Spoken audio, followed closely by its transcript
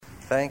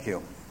Thank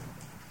you.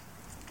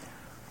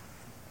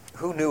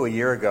 Who knew a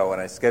year ago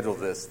when I scheduled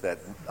this that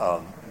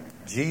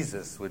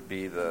Jesus would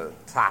be the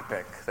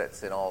topic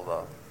that's in all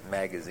the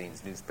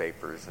magazines,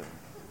 newspapers, and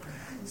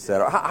et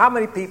cetera. How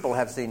many people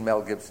have seen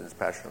Mel Gibson's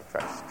Passion of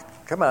Christ?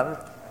 Come on,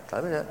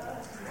 tell me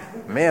that.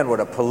 Man, what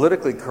a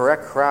politically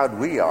correct crowd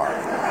we are.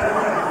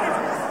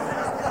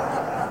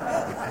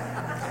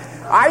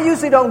 I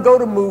usually don't go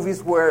to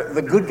movies where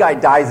the good guy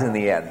dies in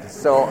the end,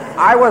 so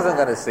I wasn't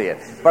going to see it.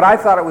 But I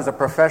thought it was a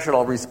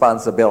professional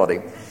responsibility.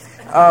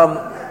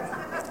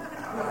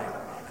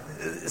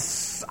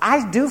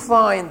 I do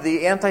find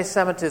the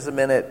anti-Semitism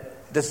in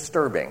it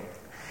disturbing,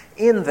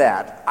 in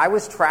that I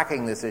was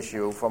tracking this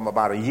issue from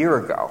about a year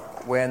ago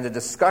when the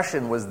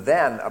discussion was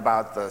then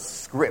about the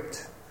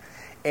script.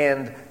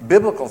 And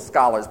biblical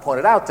scholars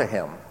pointed out to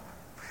him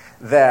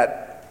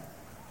that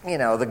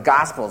the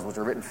Gospels, which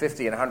were written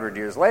 50 and 100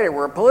 years later,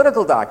 were a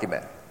political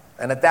document.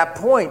 And at that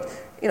point,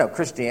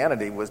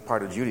 Christianity was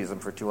part of Judaism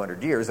for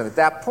 200 years. And at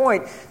that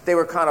point, they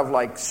were kind of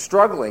like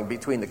struggling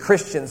between the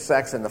Christian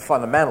sects and the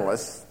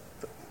fundamentalists.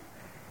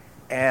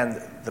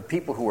 And the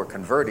people who were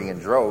converting in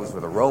droves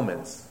were the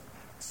Romans.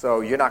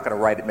 So you're not going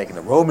to write it making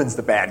the Romans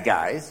the bad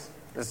guys.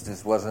 This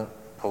just wasn't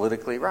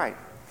politically right.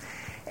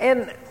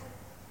 And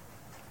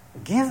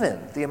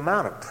given the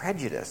amount of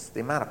prejudice, the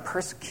amount of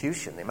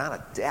persecution, the amount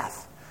of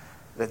death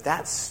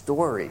that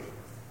story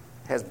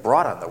has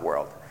brought on the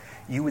world,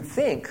 you would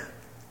think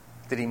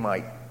that he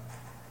might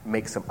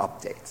make some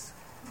updates.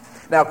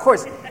 Now, of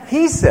course,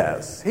 he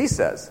says,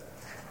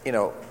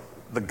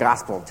 the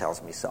gospel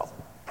tells me so.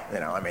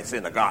 It's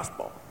in the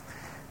gospel.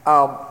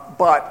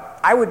 But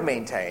I would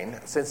maintain,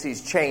 since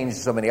he's changed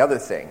so many other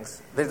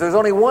things, there's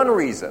only one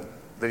reason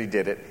that he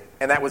did it,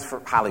 and that was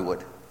for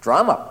Hollywood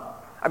drama.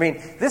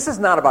 This is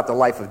not about the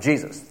life of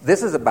Jesus.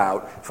 This is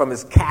about from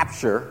his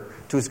capture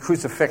to his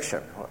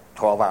crucifixion,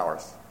 12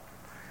 hours.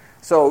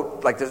 So,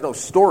 there's no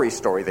story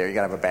there. You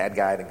got to have a bad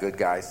guy and a good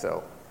guy.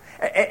 So,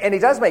 and he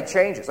does make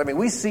changes.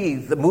 We see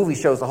the movie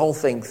shows the whole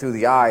thing through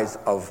the eyes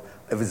of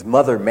his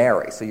mother,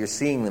 Mary. So you're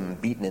seeing them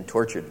beaten and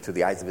tortured through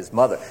the eyes of his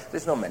mother.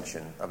 There's no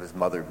mention of his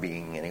mother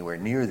being anywhere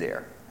near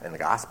there in the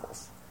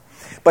Gospels.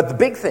 But the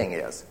big thing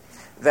is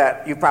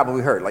that you've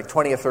probably heard,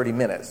 20 or 30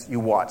 minutes, you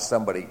watch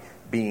somebody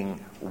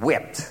being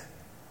whipped.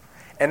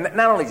 And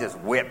not only just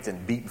whipped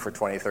and beaten for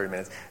 20 or 30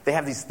 minutes, they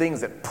have these things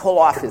that pull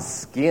off his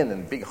skin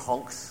in big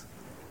hunks,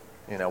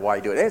 while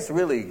you do it. And it's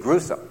really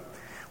gruesome.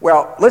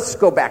 Well, let's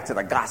go back to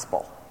the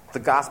Gospel. The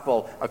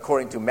Gospel,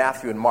 according to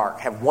Matthew and Mark,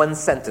 have one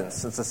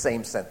sentence. It's the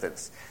same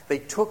sentence. They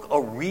took a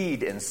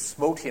reed and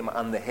smote him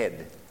on the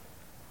head.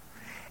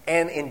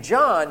 And in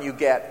John, you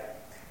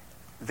get,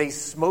 they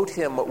smote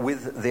him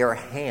with their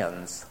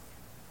hands.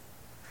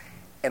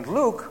 And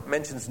Luke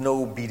mentions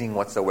no beating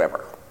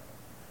whatsoever.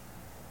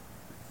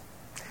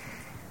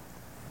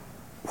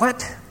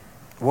 What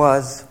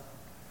was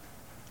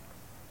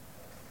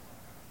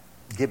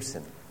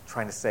Gibson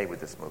trying to say with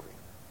this movie?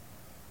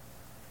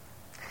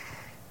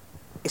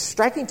 It's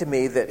striking to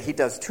me that he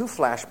does two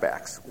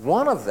flashbacks.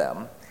 One of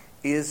them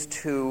is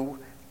to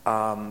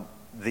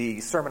the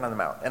Sermon on the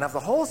Mount. And of the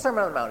whole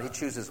Sermon on the Mount, he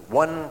chooses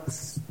one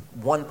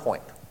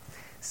point,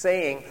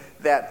 saying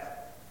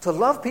that to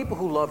love people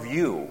who love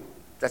you,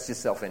 that's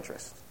just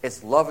self-interest.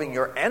 It's loving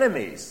your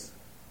enemies.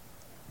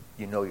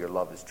 Your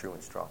love is true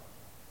and strong.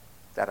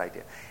 That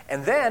idea.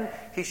 And then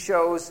he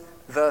shows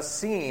the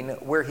scene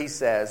where he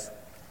says,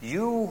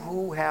 "You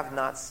who have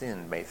not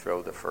sinned may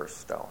throw the first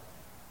stone."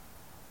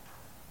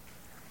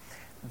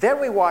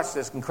 Then we watch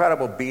this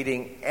incredible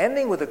beating,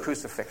 ending with a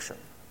crucifixion.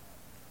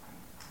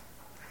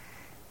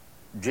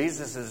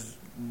 Jesus is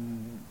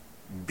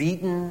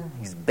beaten,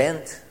 he's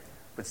bent,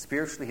 but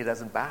spiritually he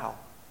doesn't bow.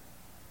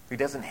 He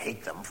doesn't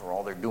hate them for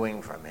all they're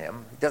doing from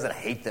him. He doesn't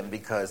hate them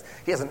because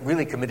he hasn't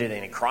really committed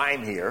any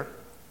crime here.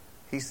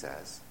 He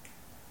says,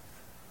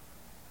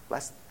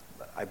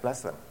 I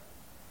bless them.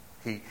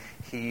 He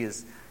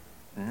is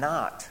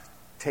not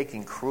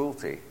taking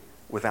cruelty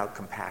without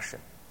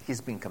compassion.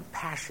 He's being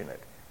compassionate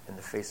in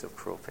the face of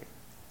cruelty.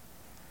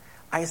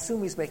 I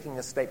assume he's making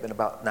a statement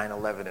about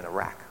 9/11 in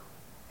Iraq.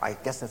 I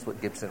guess that's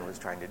what Gibson was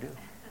trying to do.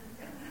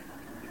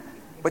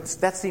 But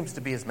that seems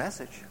to be his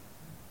message.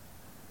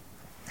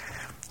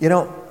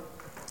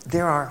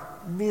 There are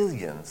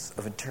millions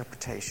of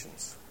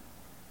interpretations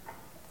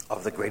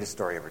of the greatest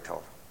story ever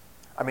told.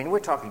 We're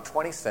talking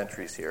 20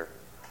 centuries here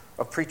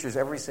of preachers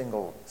every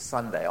single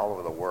Sunday all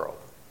over the world.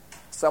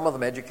 Some of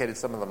them educated,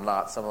 some of them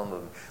not. Some of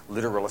them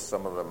literalists,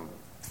 some of them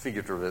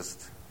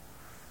figurativists.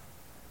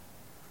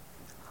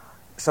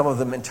 Some of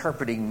them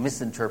interpreting,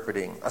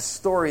 misinterpreting a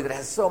story that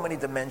has so many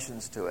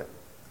dimensions to it.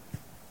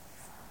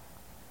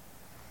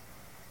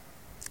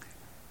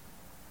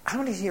 How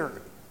many here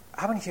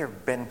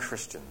have been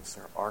Christians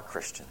or are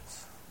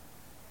Christians?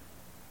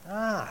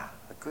 A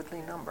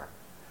goodly number.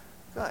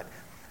 Good.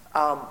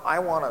 I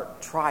want to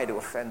try to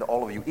offend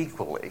all of you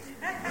equally.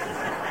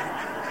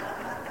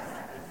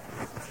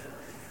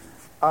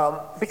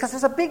 Because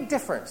there's a big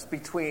difference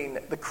between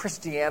the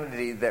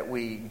Christianity that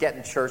we get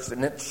in church,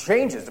 and it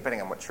changes depending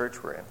on what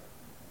church we're in,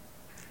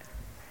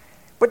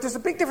 But there's a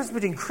big difference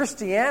between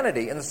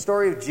Christianity and the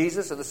story of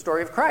Jesus and the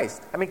story of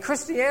Christ. I mean,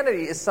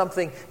 Christianity is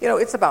something,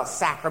 it's about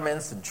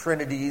sacraments and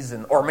trinities,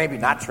 or maybe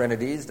not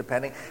trinities,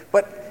 depending.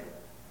 But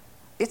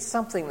it's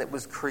something that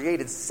was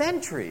created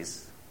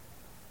centuries,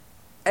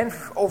 and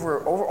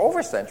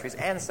over centuries,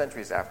 and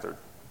centuries after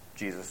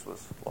Jesus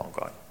was long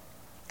gone.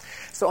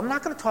 So I'm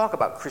not going to talk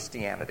about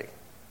Christianity.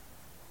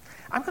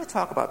 I'm going to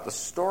talk about the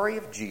story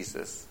of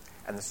Jesus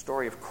and the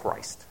story of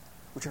Christ,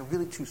 which are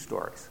really two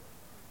stories.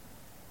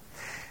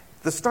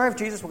 The story of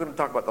Jesus, we're going to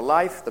talk about the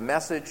life, the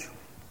message,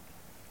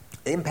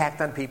 the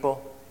impact on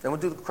people. Then we'll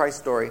do the Christ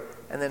story,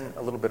 and then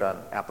a little bit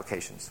on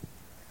applications.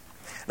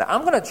 Now,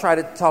 I'm going to try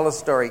to tell a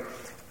story,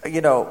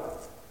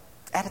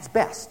 at its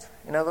best.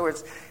 In other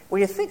words,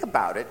 when you think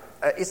about it,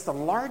 it's the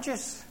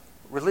largest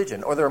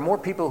religion, or there are more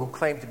people who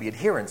claim to be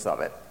adherents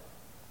of it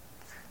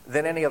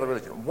than any other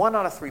religion. 1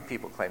 out of 3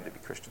 people claim to be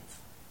Christians.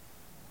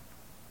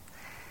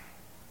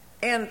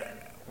 And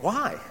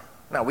why?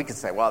 Now, we could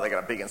say, well, they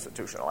got a big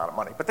institution, a lot of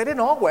money. But they didn't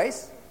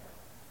always.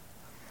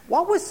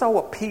 What was so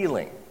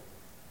appealing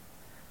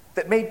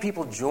that made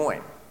people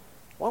join?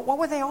 What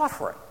were they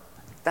offering?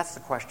 That's the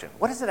question.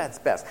 What is it at its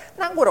best?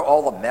 Not what are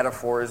all the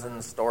metaphors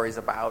and stories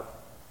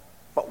about,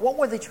 but what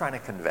were they trying to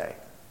convey?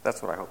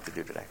 That's what I hope to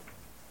do today.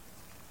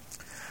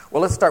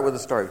 Well, let's start with the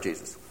story of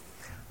Jesus.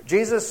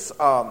 Jesus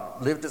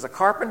lived as a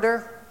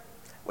carpenter.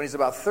 When he's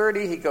about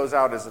 30, he goes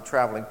out as a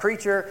traveling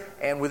preacher,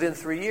 and within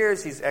 3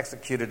 years, he's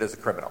executed as a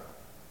criminal.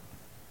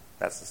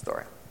 That's the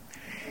story.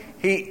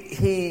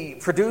 He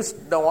produced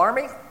no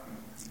army.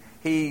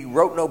 He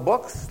wrote no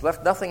books,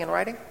 left nothing in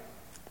writing.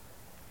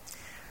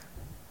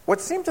 What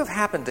seemed to have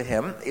happened to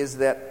him is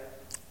that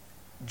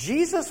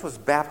Jesus was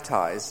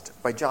baptized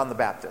by John the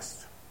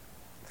Baptist.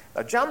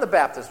 Now, John the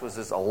Baptist was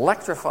this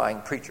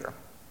electrifying preacher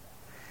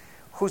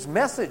whose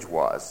message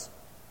was,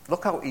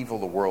 look how evil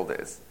the world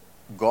is.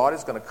 God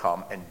is going to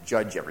come and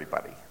judge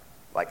everybody.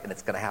 And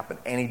it's going to happen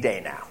any day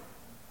now.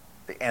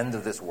 The end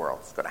of this world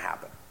is going to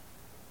happen.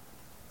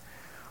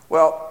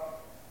 Well,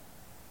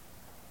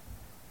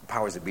 the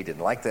powers that be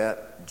didn't like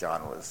that.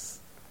 John was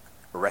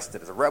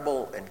arrested as a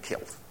rebel and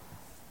killed.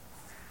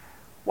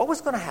 What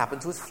was going to happen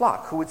to his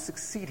flock? Who would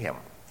succeed him?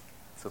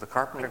 So the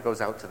carpenter goes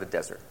out to the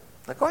desert.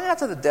 Now, going out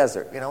to the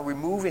desert,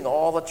 removing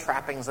all the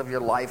trappings of your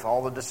life,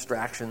 all the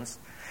distractions,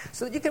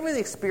 so that you can really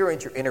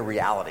experience your inner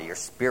reality, your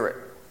spirit,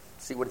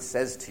 see what it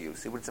says to you,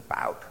 see what it's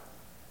about.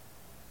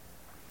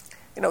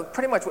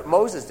 Pretty much what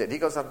Moses did. He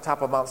goes on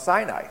top of Mount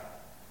Sinai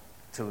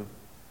to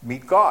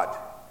meet God,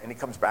 and he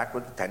comes back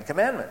with the 10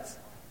 Commandments.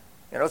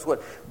 It's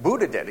what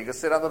Buddha did. He goes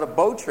sit under the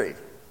Bo tree,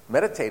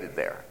 meditated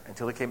there,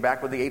 until he came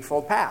back with the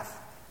Eightfold Path.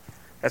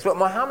 That's what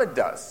Muhammad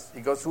does. He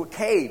goes to a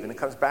cave, and he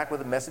comes back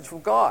with a message from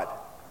God.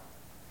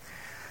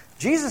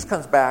 Jesus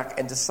comes back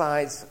and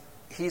decides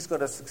he's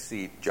going to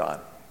succeed John.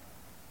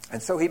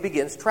 And so he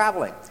begins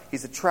traveling.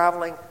 He's a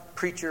traveling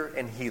preacher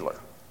and healer,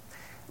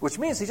 which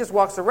means he just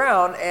walks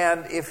around,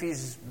 and if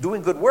he's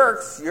doing good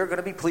works, you're going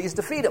to be pleased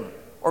to feed him,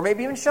 or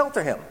maybe even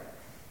shelter him.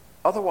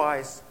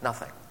 Otherwise,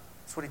 nothing.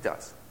 That's what he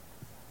does.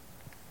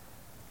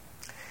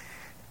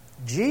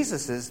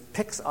 Jesus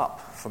picks up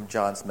from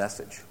John's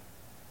message.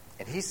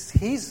 And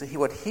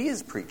what he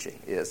is preaching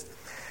is,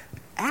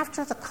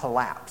 after the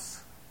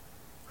collapse,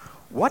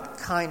 what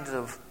kind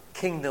of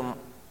kingdom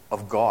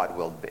of God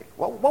will it be?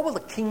 What will the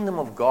kingdom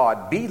of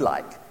God be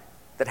like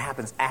that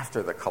happens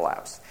after the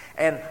collapse?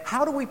 And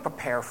how do we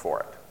prepare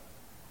for it?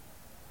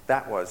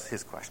 That was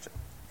his question.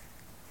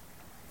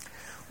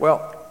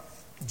 Well,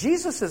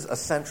 Jesus'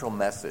 essential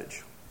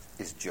message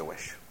is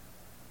Jewish.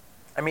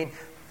 I mean,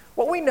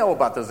 what we know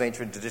about those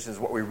ancient traditions is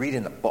what we read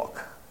in the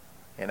book.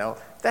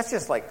 That's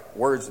just like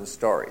words and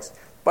stories.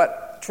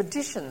 But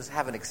traditions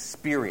have an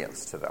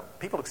experience to them.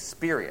 People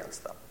experience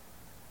them.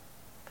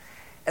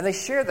 And they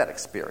share that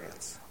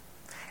experience.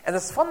 And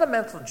this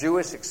fundamental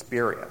Jewish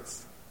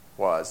experience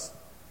was,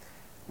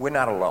 we're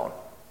not alone.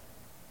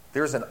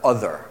 There's an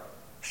other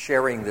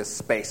sharing this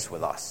space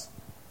with us.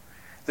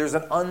 There's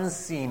an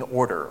unseen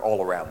order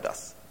all around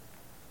us.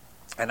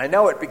 And I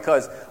know it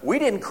because we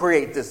didn't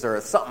create this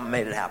earth. Something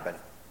made it happen.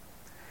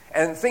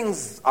 And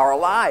things are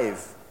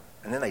alive,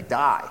 and then they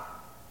die.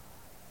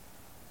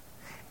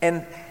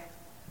 And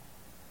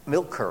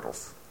milk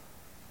curdles.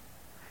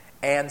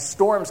 And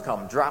storms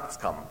come, drops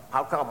come.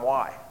 How come?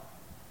 Why?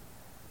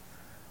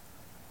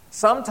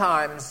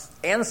 Sometimes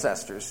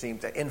ancestors seem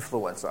to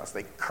influence us.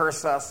 They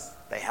curse us.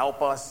 They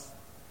help us.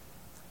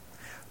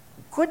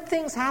 Good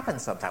things happen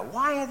sometimes.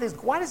 Why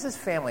does this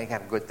family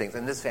have good things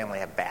and this family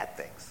have bad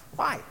things?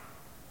 Why?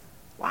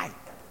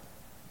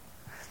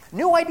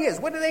 New ideas,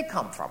 where do they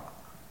come from?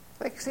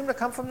 They seem to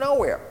come from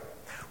nowhere.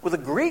 Well, the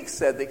Greeks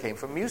said they came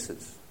from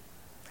muses.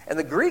 And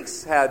the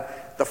Greeks had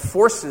the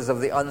forces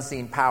of the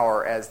unseen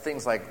power as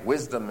things like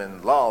wisdom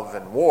and love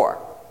and war.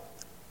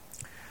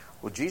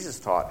 Well, Jesus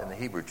taught in the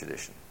Hebrew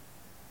tradition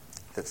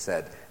that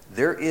said,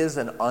 there is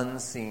an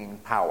unseen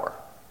power.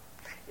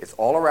 It's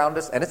all around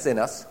us and it's in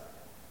us.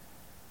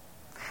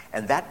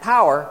 And that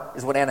power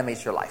is what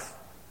animates your life.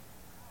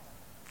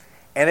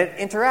 And it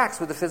interacts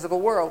with the physical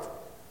world.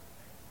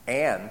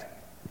 And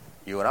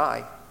you and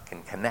I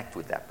can connect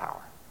with that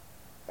power.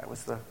 That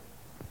was the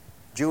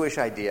Jewish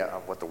idea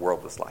of what the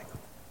world was like.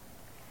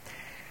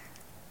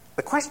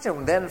 The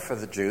question then for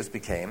the Jews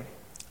became,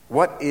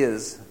 what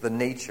is the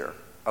nature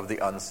of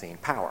the unseen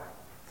power?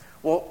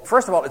 Well,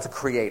 first of all, it's a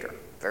creator,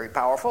 very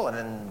powerful and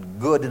then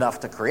good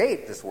enough to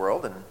create this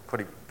world, and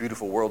pretty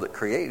beautiful world that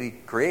he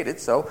created,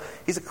 so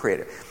he's a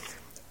creator.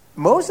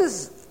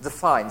 Moses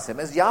defines him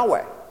as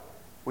Yahweh,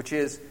 which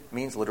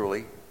means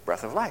literally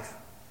breath of life.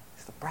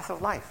 He's the breath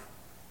of life.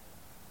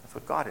 That's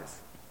what God is.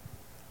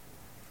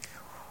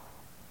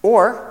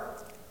 Or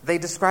they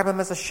describe him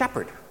as a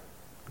shepherd,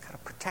 kind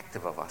of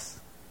protective of us.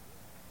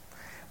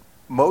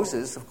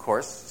 Moses, of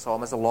course, saw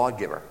him as a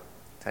lawgiver,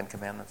 10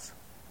 Commandments,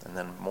 and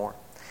then more.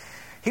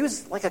 He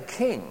was like a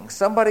king,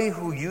 somebody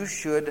who you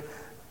should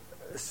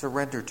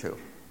surrender to,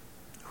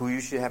 who you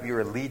should have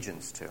your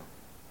allegiance to.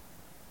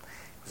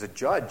 He was a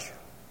judge.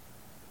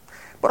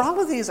 But all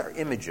of these are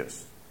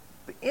images.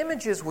 The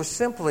images were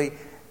simply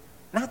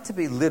not to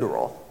be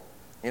literal.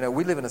 You know,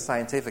 we live in a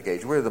scientific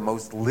age. We're the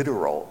most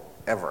literal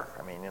ever.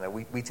 I mean, you know,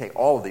 we take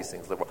all of these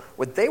things literal.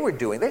 What they were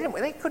doing,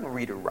 they couldn't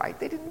read or write.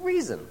 They didn't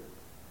reason.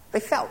 They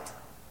felt.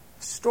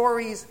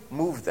 Stories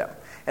moved them.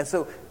 And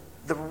so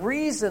the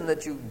reason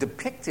that you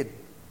depicted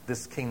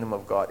this kingdom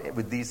of God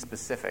with these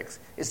specifics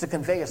is to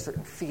convey a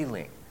certain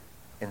feeling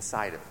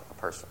inside of a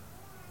person.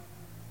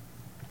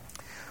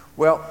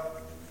 Well,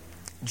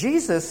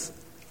 Jesus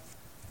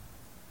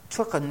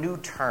took a new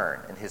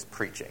turn in his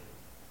preaching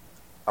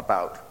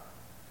about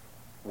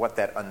what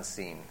that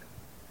unseen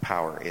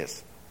power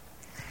is.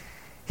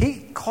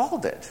 He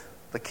called it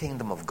the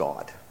kingdom of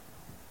God.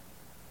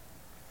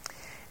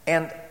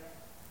 And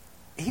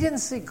he didn't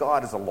see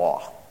God as a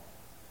law.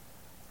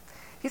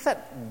 He thought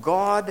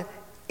God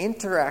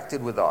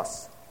interacted with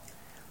us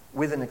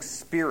with an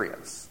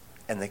experience.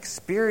 And the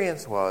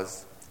experience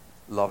was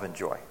love and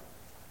joy.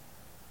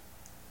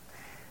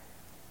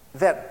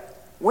 That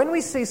when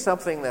we see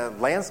something, the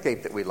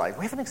landscape that we like,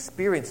 we have an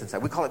experience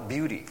inside. We call it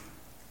beauty.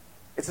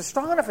 It's a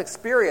strong enough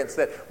experience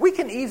that we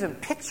can even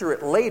picture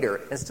it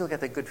later and still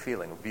get that good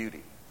feeling of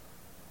beauty.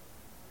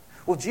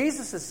 Well,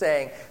 Jesus is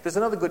saying there's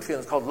another good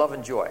feeling. It's called love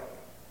and joy.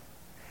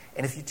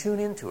 And if you tune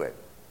into it,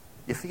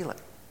 you feel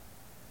it.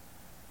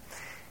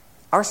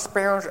 Our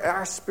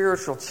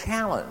spiritual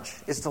challenge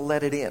is to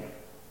let it in.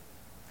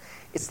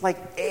 It's like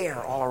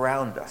air all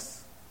around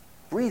us.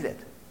 Breathe it.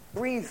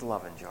 Breathe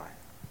love and joy.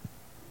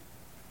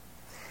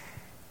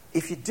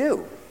 If you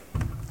do,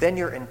 then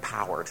you're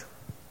empowered.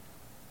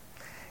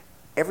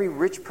 Every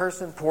rich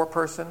person, poor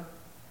person,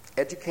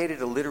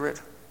 educated,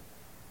 illiterate,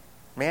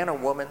 man or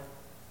woman,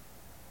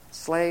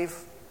 slave,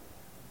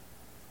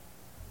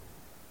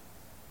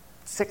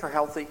 sick or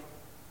healthy,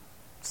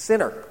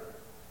 sinner,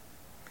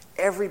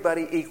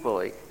 everybody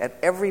equally at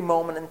every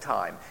moment in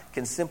time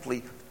can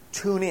simply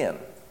tune in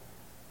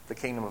the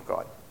kingdom of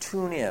God.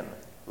 Tune in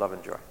love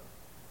and joy.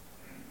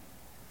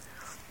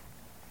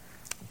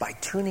 By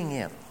tuning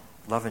in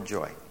love and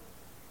joy,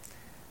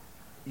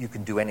 you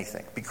can do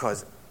anything,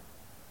 because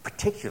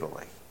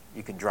particularly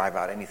you can drive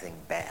out anything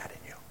bad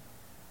in you.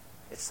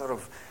 It's sort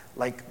of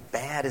like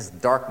bad is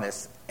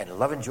darkness and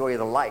love and joy are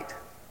the light.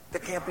 There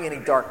can't be any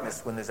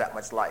darkness when there's that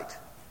much light.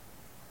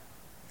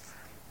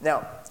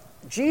 Now,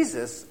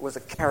 Jesus was a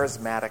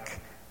charismatic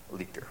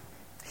leader,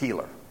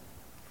 healer.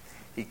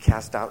 He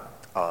cast out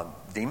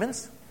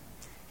demons.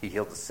 He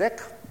healed the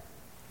sick.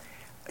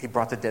 He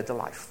brought the dead to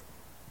life.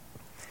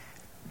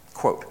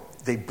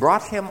 Quote, "They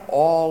brought him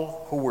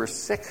all who were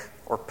sick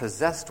or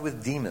possessed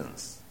with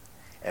demons,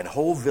 and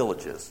whole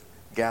villages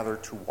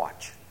gathered to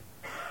watch."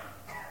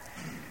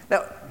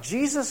 Now,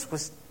 Jesus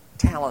was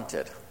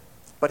talented,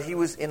 but he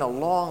was in a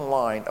long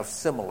line of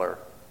similar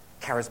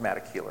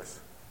charismatic healers.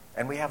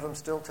 And we have them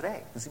still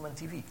today. You see them on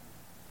TV.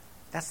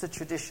 That's the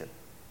tradition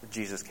that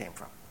Jesus came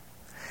from.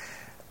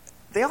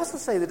 They also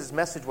say that his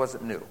message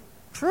wasn't new.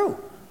 True.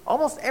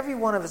 Almost every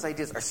one of his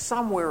ideas are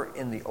somewhere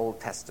in the Old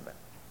Testament.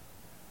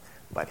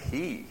 But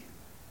he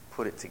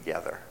put it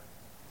together.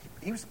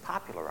 He was a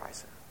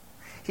popularizer.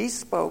 He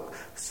spoke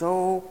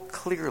so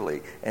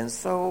clearly and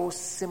so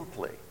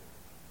simply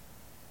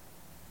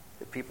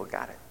that people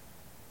got it.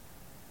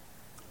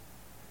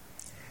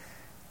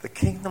 The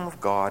kingdom of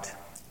God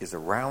is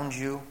around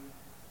you.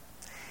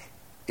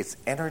 Its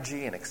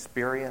energy and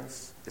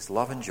experience is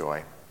love and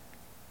joy.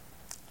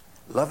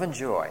 Love and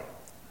joy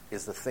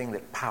is the thing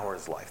that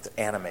powers life, that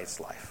animates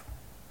life.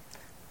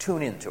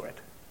 Tune into it.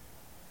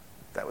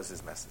 That was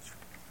his message.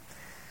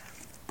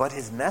 But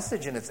his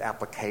message and its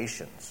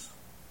applications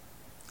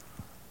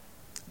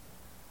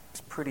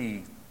is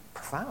pretty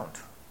profound.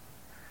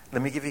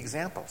 Let me give you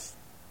examples.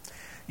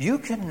 You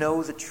can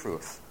know the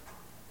truth.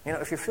 You know,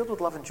 if you're filled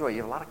with love and joy, you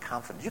have a lot of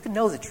confidence. You can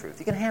know the truth.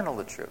 You can handle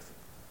the truth.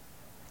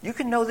 You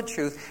can know the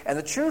truth, and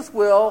the truth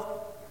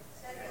will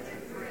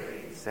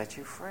set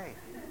you free.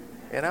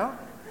 You know?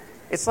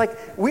 It's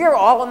like we are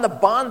all in the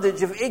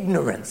bondage of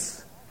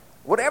ignorance.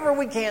 Whatever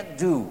we can't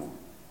do.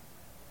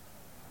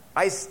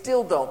 I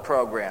still don't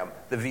program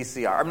the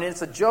VCR. I mean,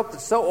 it's a joke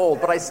that's so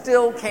old, but I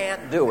still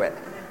can't do it.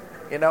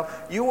 You know,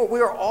 we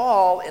are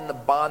all in the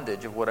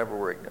bondage of whatever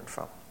we're ignorant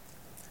from.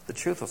 The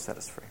truth will set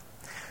us free.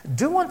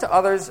 Do unto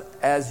others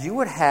as you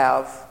would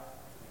have,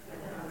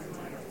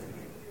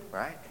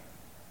 right?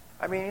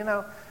 I mean, you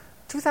know,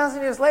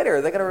 2,000 years later,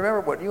 are they going to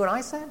remember what you and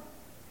I said?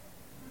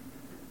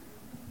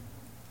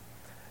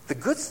 The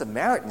Good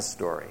Samaritan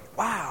story.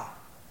 Wow.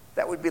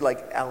 That would be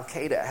like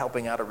Al-Qaeda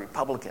helping out a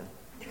Republican.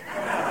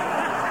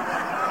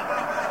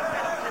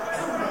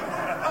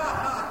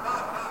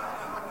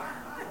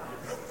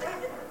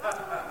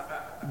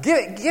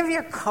 Give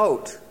your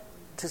coat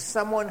to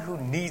someone who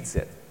needs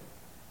it.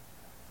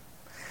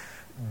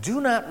 Do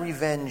not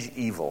revenge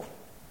evil.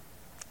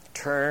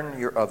 Turn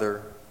your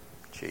other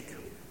cheek.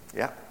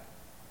 Yeah.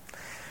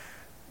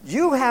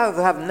 You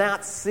have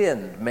not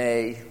sinned,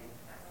 may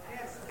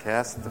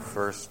cast the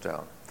first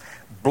stone.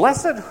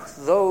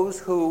 Blessed those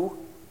who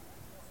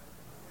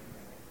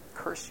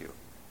curse you.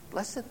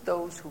 Blessed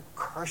those who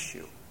curse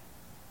you.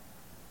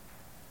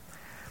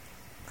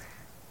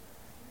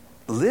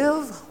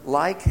 Live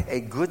like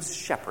a good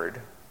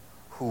shepherd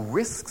who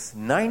risks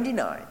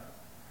 99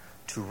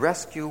 to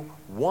rescue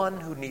one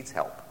who needs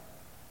help.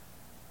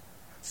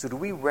 So do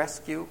we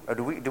rescue, or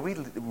do we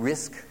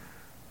risk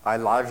our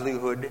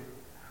livelihood,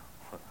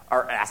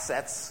 our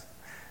assets,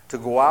 to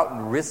go out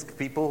and risk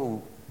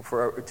people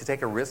to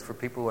take a risk for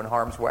people who are in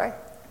harm's way?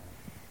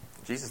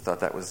 Jesus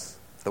thought that was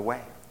the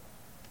way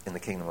in the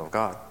kingdom of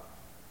God.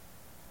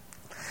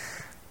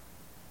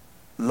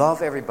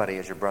 Love everybody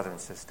as your brother and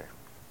sister.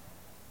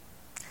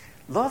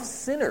 Love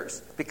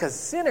sinners, because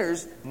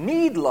sinners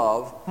need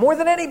love more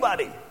than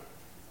anybody.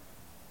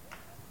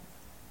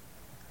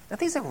 Now,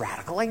 these are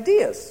radical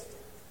ideas.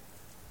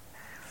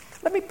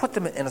 Let me put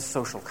them in a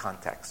social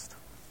context.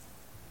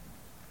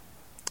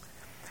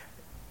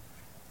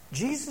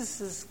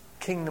 Jesus'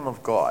 kingdom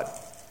of God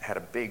had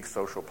a big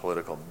social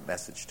political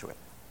message to it.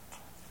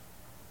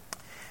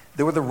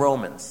 There were the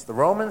Romans. The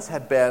Romans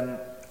had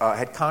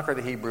conquered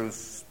the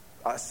Hebrews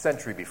a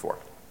century before.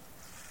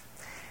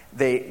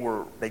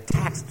 They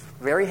taxed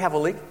very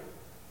heavily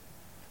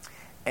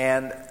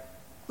and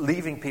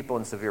leaving people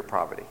in severe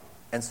poverty.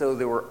 And so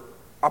there were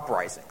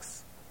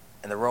uprisings.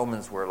 And the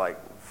Romans were like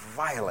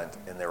violent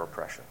in their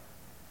oppression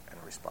and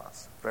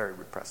response. Very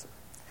repressive.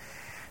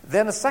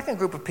 Then a second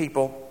group of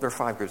people, there are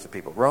 5 groups of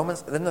people.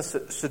 Romans, then the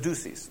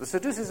Sadducees. The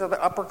Sadducees are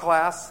the upper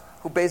class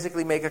who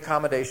basically make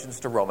accommodations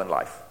to Roman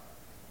life.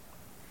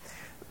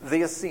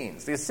 The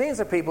Essenes. The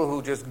Essenes are people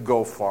who just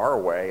go far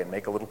away and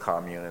make a little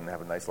commune and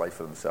have a nice life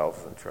for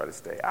themselves and try to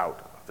stay out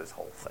of this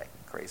whole thing.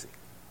 Crazy.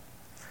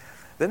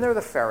 Then there are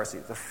the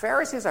Pharisees. The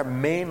Pharisees are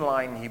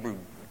mainline Hebrew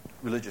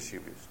religious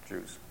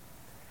Jews.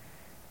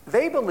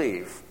 They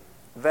believe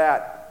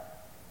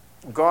that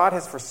God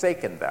has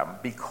forsaken them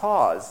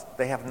because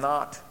they have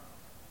not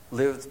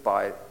lived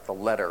by the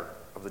letter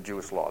of the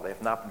Jewish law. They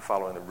have not been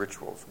following the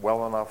rituals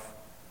well enough.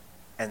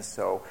 And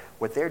so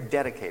what they're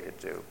dedicated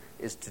to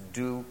is to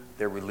do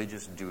their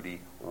religious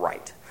duty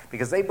right.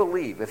 Because they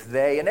believe if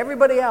they and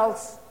everybody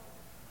else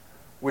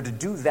were to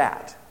do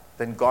that,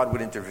 then God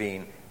would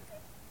intervene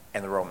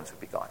and the Romans would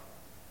be gone.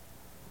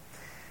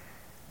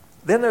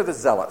 Then there are the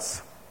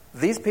Zealots.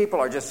 These people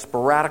are just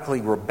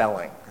sporadically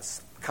rebelling.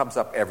 It comes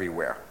up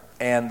everywhere.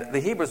 And the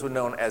Hebrews were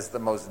known as the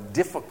most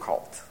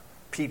difficult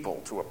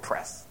people to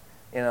oppress.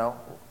 You know,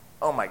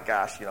 oh my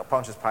gosh, you know,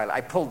 Pontius Pilate,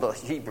 I pulled the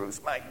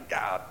Hebrews, my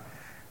God.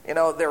 You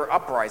know, they're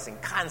uprising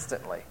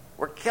constantly.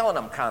 We're killing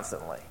them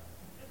constantly.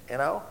 You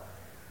know?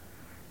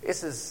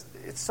 It's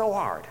so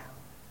hard.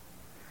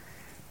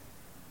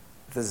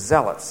 The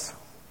Zealots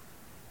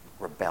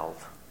rebelled.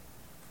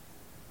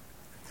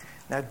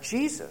 Now,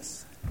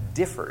 Jesus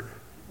differed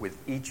with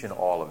each and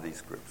all of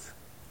these groups.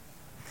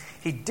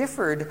 He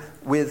differed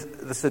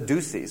with the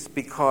Sadducees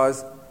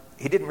because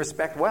he didn't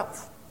respect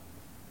wealth.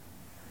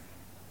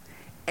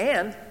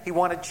 And he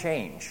wanted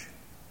change.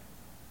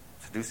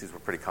 Sadducees were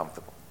pretty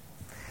comfortable.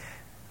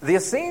 The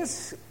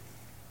Essenes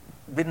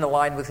didn't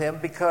align with him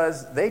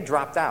because they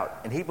dropped out,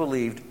 and he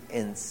believed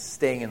in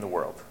staying in the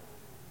world.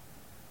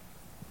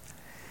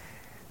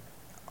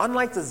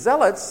 Unlike the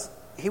Zealots,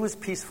 he was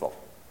peaceful.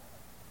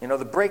 You know,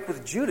 the break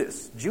with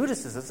Judas.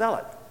 Judas is a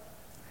zealot.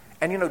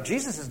 And, you know,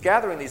 Jesus is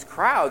gathering these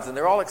crowds, and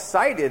they're all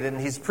excited, and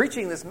he's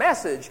preaching this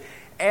message.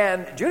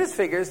 And Judas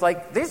figures,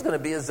 like, there's going to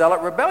be a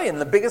zealot rebellion,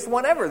 the biggest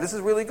one ever. This is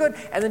really good.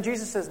 And then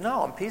Jesus says,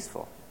 no, I'm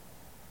peaceful.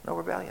 No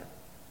rebellion.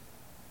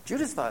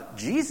 Judas thought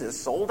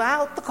Jesus sold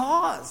out the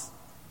cause.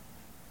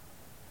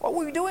 What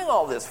were we doing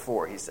all this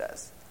for, he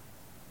says,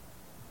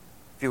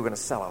 if you were going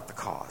to sell out the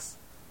cause?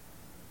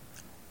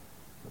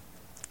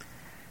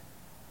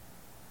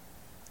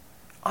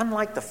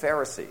 Unlike the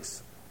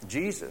Pharisees,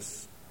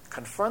 Jesus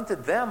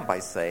confronted them by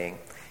saying,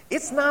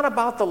 it's not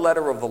about the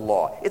letter of the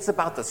law, it's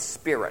about the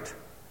spirit.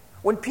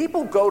 When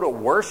people go to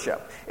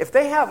worship, if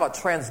they have a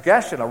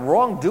transgression, a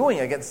wrongdoing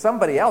against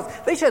somebody else,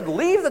 they should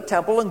leave the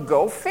temple and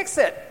go fix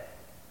it.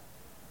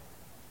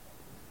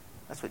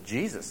 That's what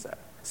Jesus said.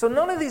 So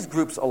none of these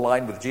groups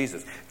aligned with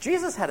Jesus.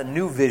 Jesus had a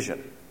new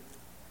vision.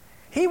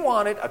 He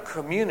wanted a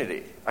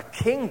community, a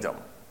kingdom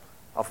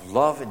of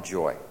love and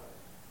joy.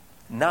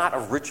 not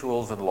of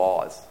rituals and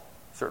laws,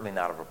 certainly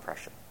not of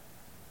oppression.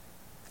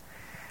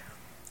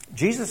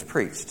 Jesus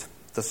preached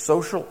the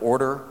social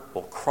order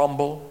will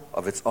crumble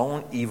of its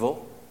own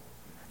evil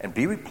and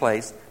be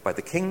replaced by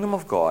the kingdom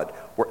of God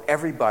where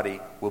everybody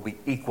will be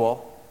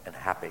equal and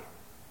happy.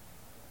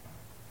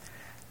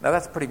 Now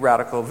that's a pretty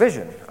radical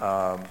vision,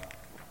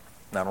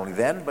 not only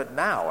then, but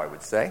now, I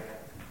would say.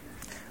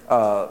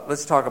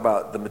 Let's talk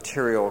about the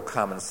material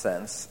common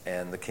sense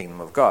and the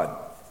kingdom of God.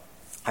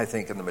 I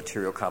think in the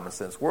material common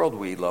sense world,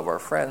 we love our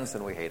friends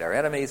and we hate our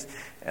enemies.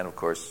 And of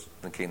course,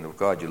 in the kingdom of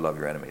God, you love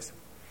your enemies.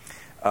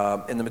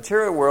 In the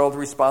material world,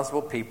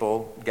 responsible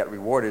people get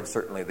rewarded,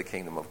 certainly the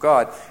kingdom of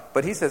God.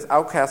 But he says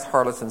outcasts,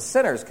 harlots, and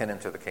sinners can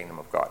enter the kingdom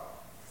of God.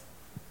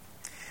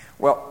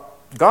 Well,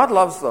 God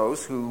loves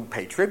those who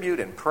pay tribute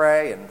and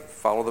pray and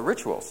follow the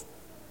rituals.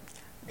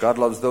 God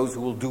loves those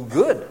who will do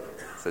good,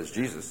 says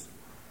Jesus.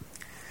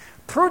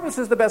 Prudence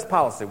is the best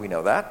policy, we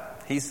know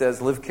that. He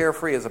says, live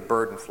carefree as a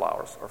bird in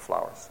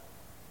flowers.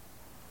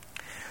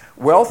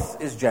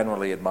 Wealth is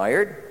generally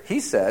admired. He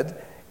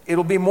said,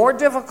 it'll be more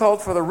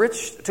difficult for the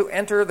rich to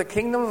enter the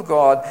kingdom of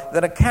God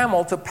than a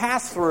camel to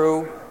pass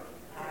through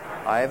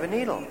eye of a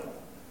needle.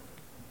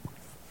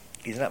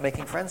 He's not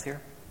making friends here.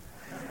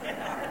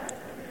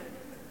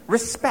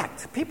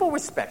 Respect. People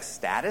respect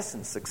status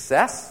and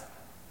success,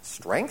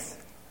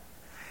 strength.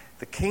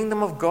 The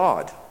kingdom of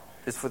God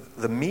is for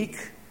the meek,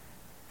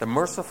 the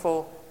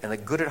merciful, and the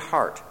good at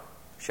heart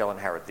shall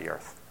inherit the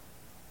earth.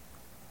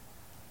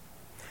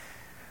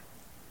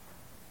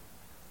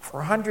 For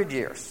 100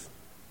 years,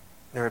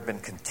 there have been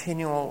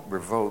continual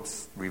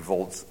revolts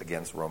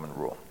against Roman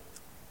rule.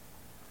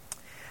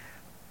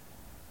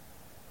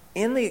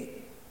 In the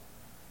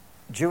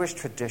Jewish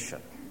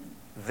tradition,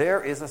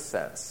 there is a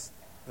sense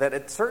that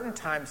at certain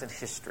times in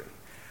history,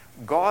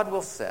 God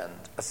will send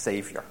a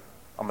savior,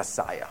 a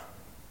Messiah,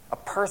 a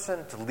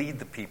person to lead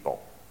the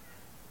people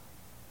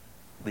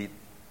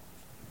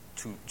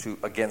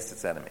against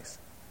its enemies.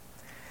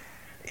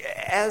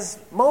 As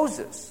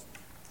Moses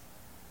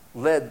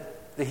led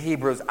the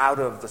Hebrews out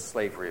of the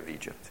slavery of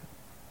Egypt.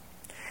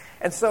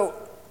 And so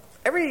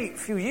every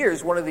few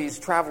years, one of these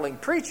traveling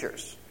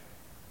preachers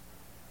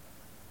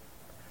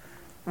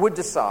would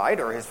decide,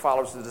 or his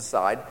followers would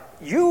decide,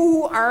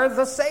 you are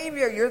the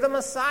Savior, you're the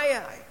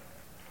Messiah.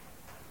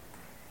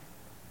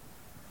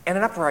 And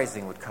an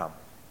uprising would come.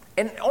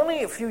 And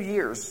only a few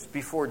years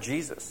before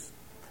Jesus,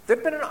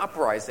 there'd been an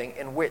uprising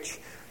in which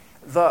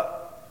the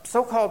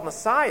so-called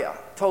Messiah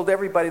told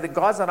everybody that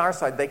God's on our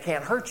side, they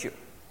can't hurt you.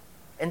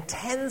 And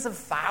tens of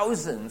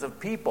thousands of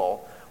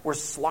people were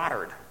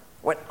slaughtered,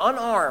 went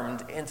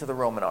unarmed into the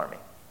Roman army.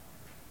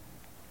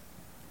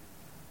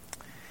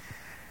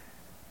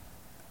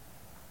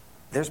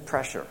 There's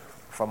pressure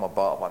from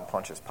above on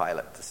Pontius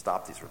Pilate to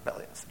stop these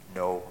rebellions.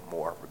 No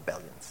more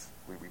rebellions.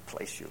 We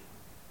replace you.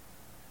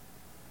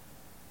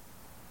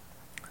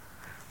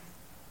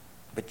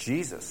 But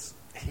Jesus,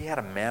 he had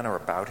a manner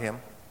about him.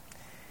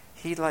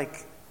 He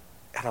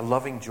had a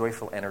loving,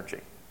 joyful energy.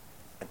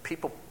 And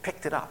people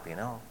picked it up,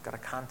 got a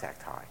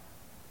contact high.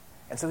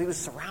 And so he was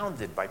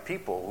surrounded by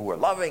people who were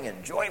loving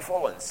and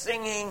joyful and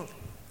singing,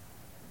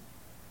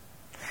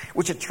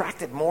 which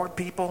attracted more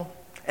people.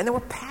 And they were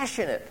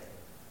passionate.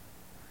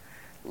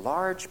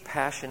 Large,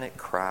 passionate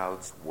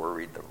crowds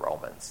worried the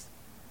Romans.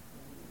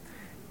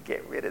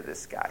 Get rid of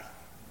this guy.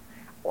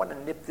 I want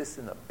to nip this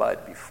in the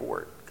bud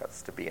before it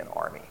gets to be an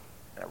army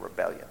and a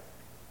rebellion.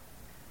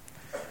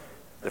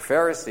 The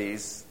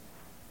Pharisees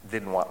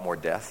didn't want more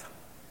death.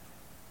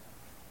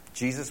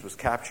 Jesus was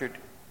captured,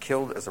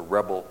 killed as a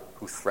rebel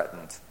who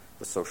threatened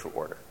the social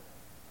order.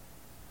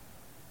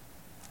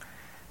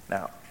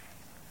 Now,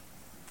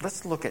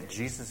 let's look at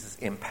Jesus'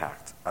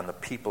 impact on the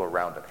people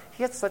around him.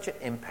 He had such an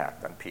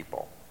impact on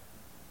people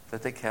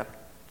that they kept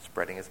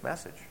spreading his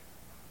message.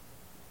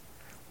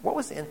 What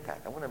was the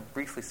impact? I want to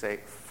briefly say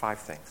 5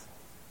 things.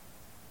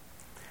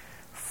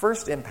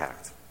 First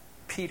impact,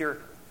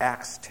 Peter,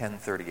 Acts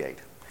 10:38.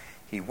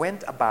 He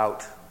went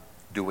about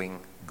doing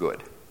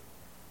good.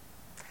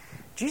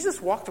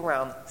 Jesus walked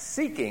around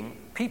seeking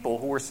people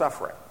who were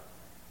suffering.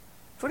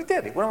 That's what he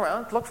did. He went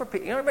around, looked for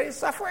people. Anybody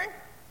suffering?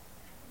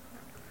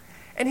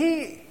 And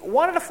he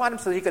wanted to find them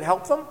so that he could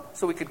help them,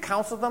 so he could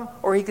counsel them,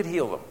 or he could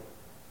heal them.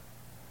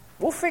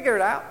 We'll figure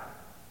it out.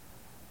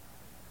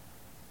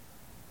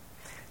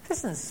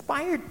 This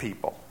inspired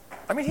people.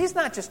 I mean, he's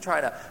not just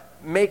trying to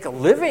make a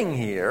living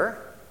here.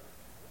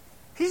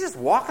 He's just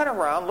walking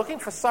around looking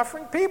for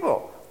suffering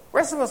people. The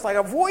rest of us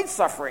avoid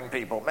suffering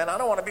people. Man, I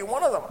don't want to be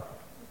one of them.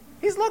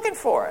 He's looking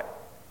for it.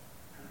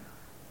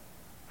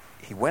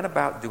 He went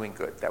about doing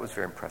good. That was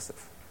very impressive.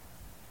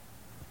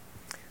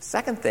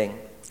 Second thing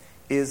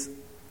is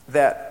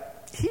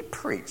that he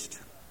preached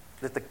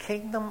that the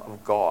kingdom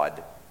of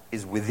God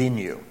is within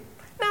you.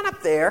 Not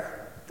up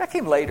there. That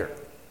came later.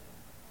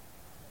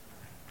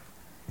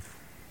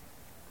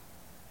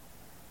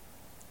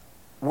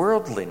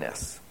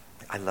 Worldliness.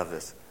 I love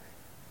this.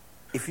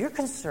 If you're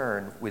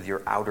concerned with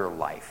your outer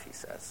life, he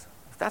says,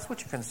 if that's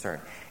what you're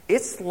concerned,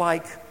 it's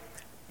like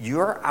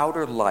your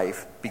outer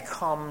life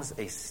becomes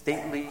a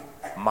stately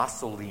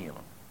mausoleum.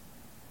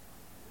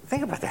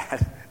 Think about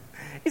that.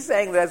 He's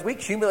saying that as we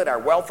accumulate our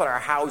wealth and our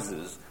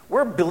houses,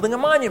 we're building a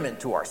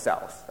monument to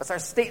ourselves. That's our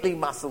stately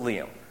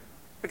mausoleum.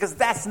 Because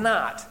that's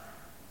not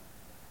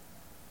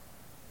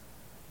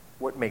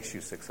what makes you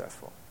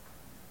successful.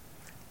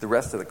 The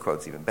rest of the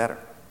quote's even better.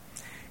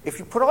 If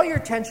you put all your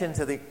attention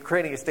to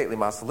creating a stately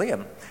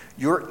mausoleum,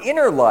 your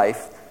inner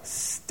life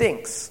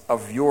stinks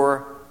of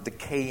your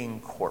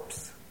decaying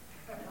corpse.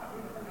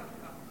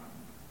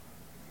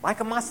 Like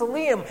a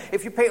mausoleum,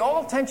 if you pay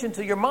all attention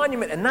to your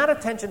monument and not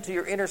attention to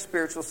your inner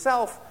spiritual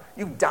self,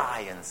 you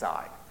die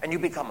inside and you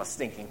become a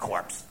stinking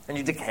corpse and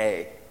you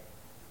decay.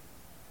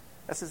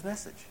 That's his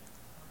message.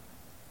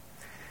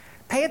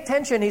 Pay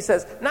attention, he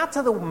says, not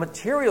to the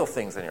material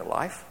things in your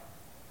life,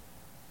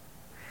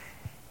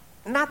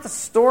 not the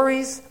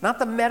stories, not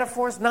the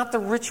metaphors, not the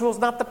rituals,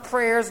 not the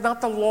prayers,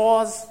 not the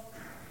laws.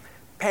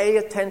 Pay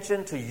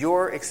attention to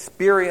your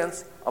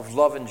experience of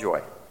love and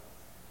joy.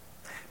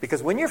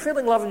 Because when you're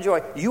feeling love and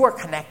joy, you are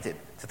connected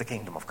to the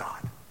kingdom of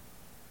God.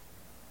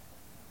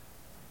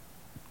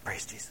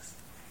 Praise Jesus.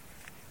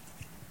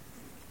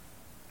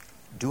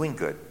 Doing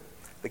good.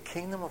 The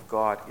kingdom of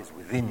God is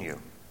within you.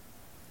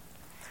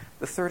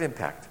 The third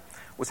impact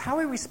was how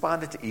he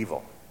responded to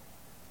evil.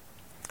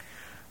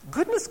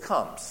 Goodness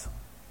comes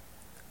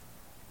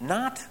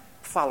not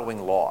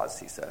following laws,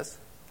 he says,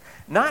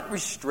 not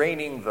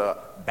restraining the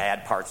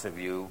bad parts of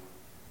you,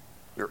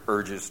 your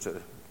urges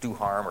to do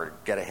harm or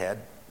get ahead.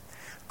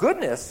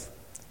 Goodness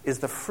is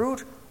the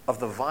fruit of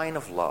the vine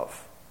of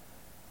love.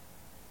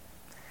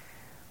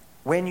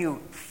 When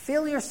you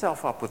fill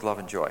yourself up with love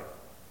and joy,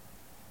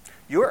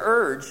 your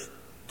urge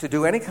to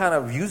do any kind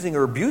of using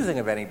or abusing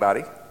of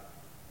anybody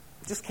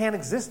just can't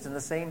exist in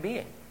the same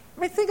being. I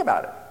mean, think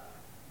about it.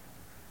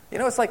 You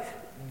know, it's like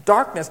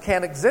darkness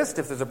can't exist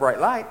if there's a bright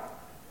light.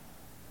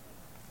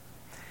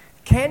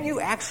 Can you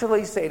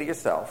actually say to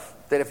yourself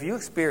that if you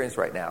experience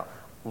right now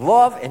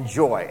love and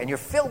joy and you're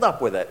filled up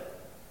with it,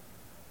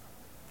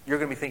 you're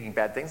going to be thinking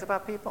bad things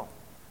about people?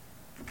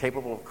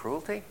 Capable of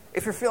cruelty?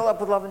 If you're filled up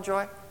with love and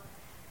joy?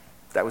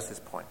 That was his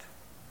point.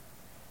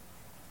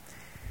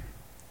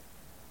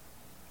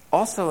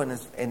 Also,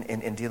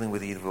 in dealing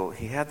with evil,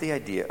 he had the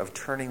idea of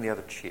turning the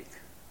other cheek.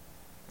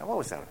 Now, what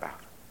was that about?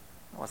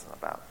 It wasn't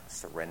about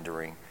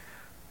surrendering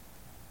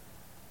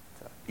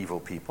to evil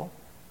people.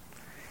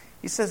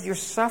 He says your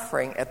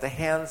suffering at the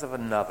hands of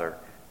another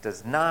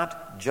does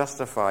not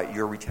justify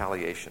your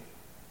retaliation.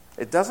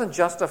 It doesn't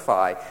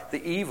justify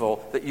the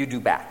evil that you do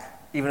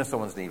back, even if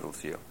someone's evil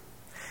to you.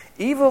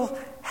 Evil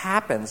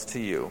happens to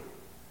you,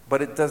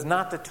 but it does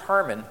not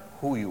determine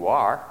who you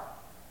are.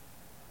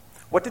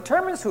 What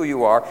determines who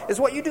you are is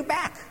what you do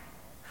back.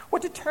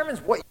 What determines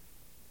what you're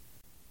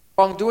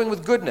wrongdoing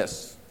with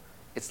goodness?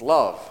 It's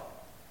love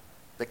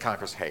that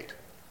conquers hate.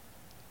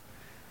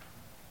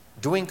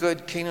 Doing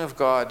good, kingdom of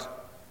God,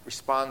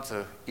 respond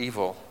to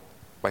evil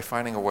by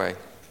finding a way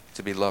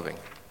to be loving.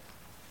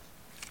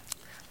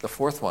 The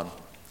fourth one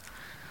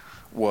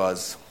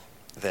was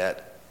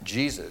that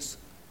Jesus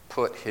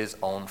put his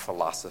own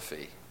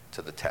philosophy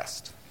to the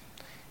test.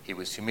 He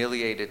was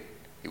humiliated,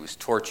 he was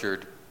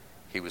tortured,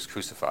 he was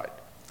crucified.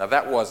 Now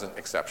that wasn't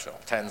exceptional.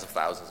 Tens of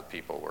thousands of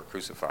people were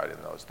crucified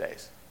in those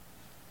days.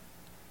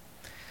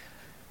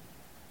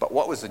 But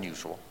what was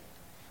unusual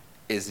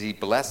is he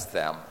blessed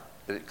them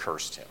that it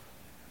cursed him.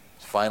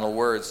 His final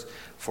words,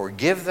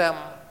 "Forgive them,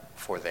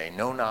 for they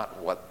know not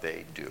what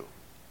they do."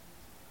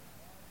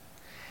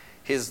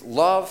 His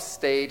love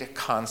stayed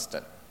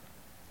constant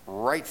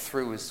right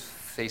through his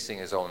facing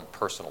his own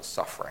personal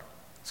suffering.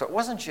 So it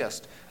wasn't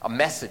just a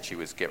message he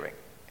was giving.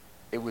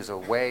 It was a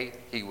way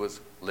he was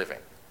living.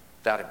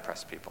 That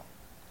impressed people.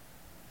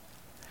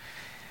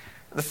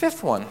 The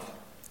fifth one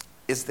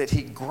is that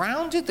he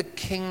grounded the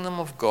kingdom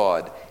of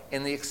God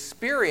in the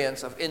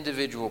experience of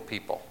individual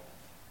people.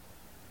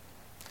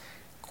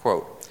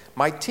 Quote,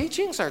 "My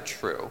teachings are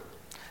true,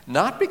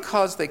 not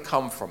because they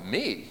come from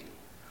me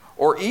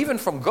or even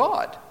from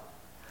God,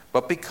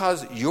 but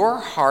because your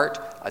heart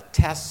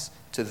attests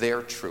to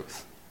their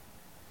truth."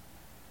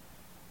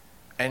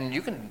 And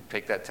you can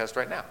take that test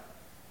right now.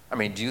 I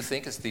mean, do you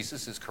think his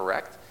thesis is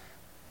correct?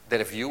 That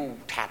if you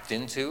tapped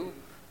into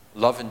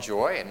love and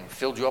joy and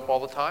filled you up all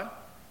the time,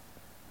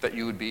 that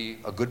you would be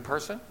a good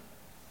person?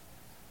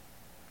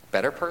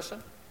 Better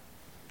person?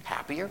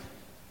 Happier?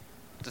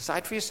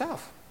 Decide for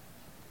yourself.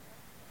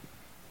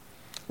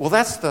 Well,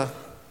 that's the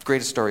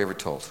greatest story ever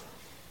told.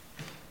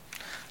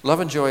 Love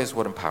and joy is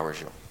what empowers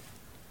you.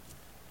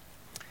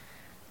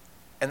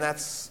 And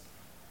that's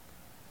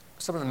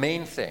some of the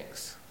main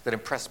things that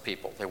impress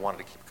people. They wanted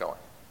to keep going.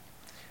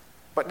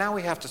 But now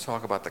we have to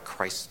talk about the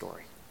Christ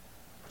story,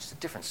 which is a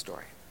different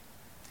story.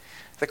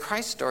 The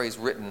Christ story is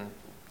written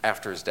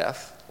after his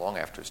death, long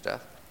after his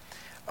death.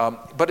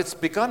 But it's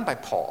begun by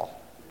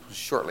Paul,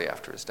 shortly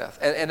after his death,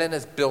 and then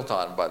it's built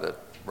on by the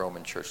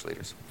Roman church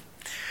leaders.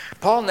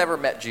 Paul never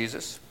met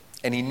Jesus,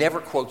 and he never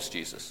quotes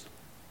Jesus.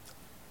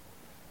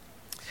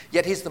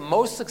 Yet he's the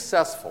most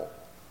successful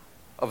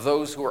of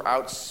those who are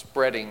out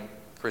spreading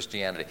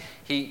Christianity.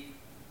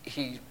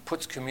 He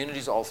puts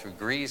communities all through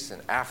Greece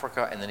and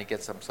Africa, and then he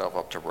gets himself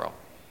up to Rome.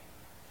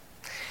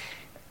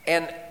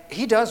 And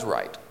he does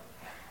right.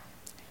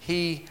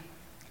 He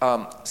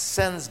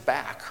sends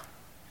back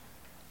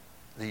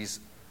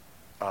these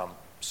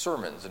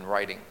sermons and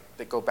writing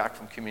that go back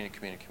from community to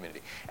community to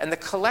community. And the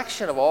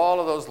collection of all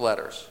of those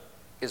letters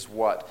is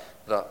what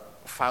the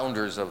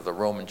founders of the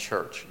Roman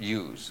Church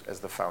use as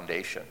the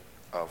foundation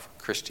of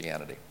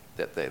Christianity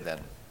that they then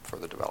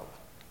further develop.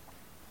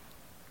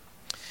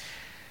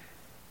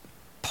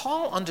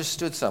 Paul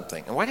understood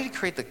something. And why did he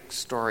create the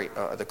story,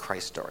 the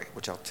Christ story,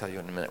 which I'll tell you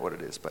in a minute what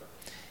it is. But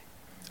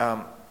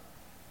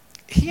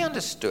he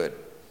understood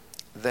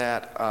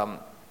that the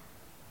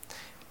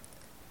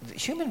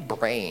human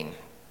brain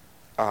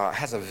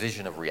has a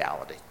vision of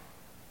reality.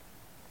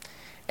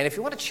 And if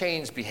you want to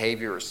change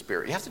behavior or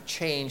spirit, you have to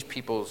change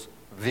people's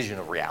vision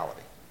of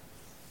reality.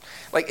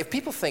 Like, if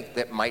people think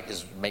that might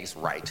makes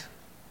right,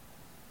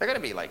 they're going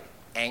to be, like,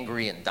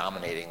 angry and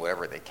dominating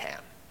whatever they can.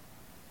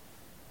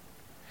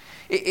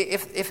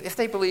 If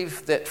they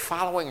believe that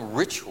following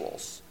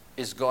rituals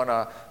is going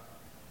to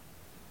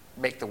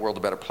make the world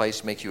a better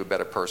place, make you a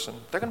better person,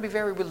 they're going to be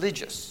very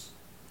religious.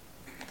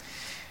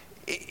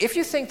 If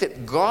you think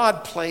that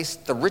God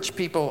placed the rich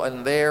people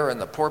in there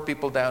and the poor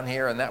people down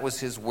here and that was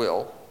his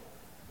will,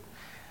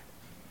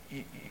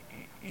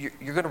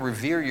 you're going to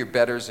revere your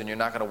betters and you're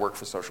not going to work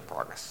for social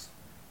progress.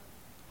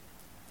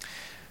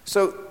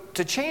 So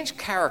to change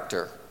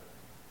character,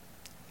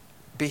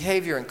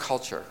 behavior, and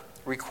culture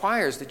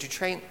requires that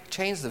you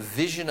change the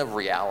vision of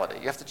reality.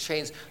 You have to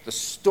change the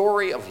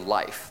story of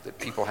life that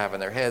people have in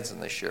their heads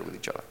and they share with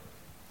each other.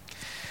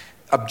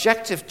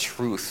 Objective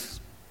truth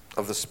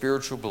of the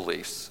spiritual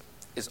beliefs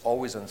is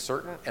always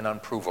uncertain and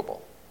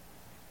unprovable.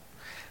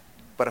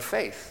 But a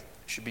faith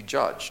should be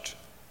judged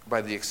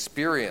by the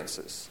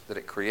experiences that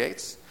it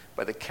creates,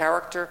 by the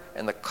character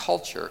and the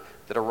culture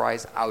that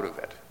arise out of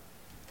it.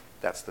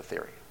 That's the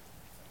theory.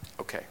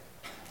 Okay.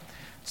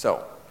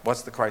 So,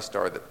 what's the Christ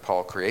story that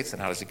Paul creates,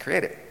 and how does he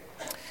create it?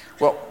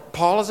 Well,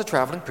 Paul is a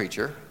traveling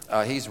preacher.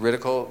 He's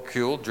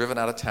ridiculed, driven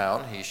out of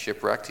town. He's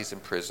shipwrecked. He's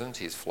imprisoned.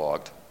 He's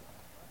flogged.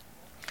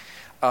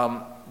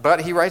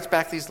 But he writes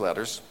back these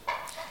letters.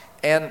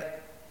 And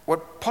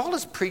what Paul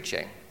is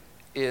preaching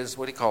is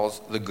what he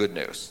calls the good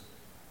news.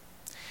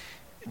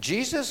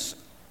 Jesus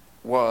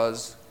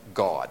was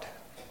God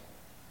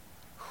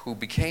who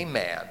became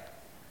man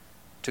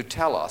to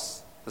tell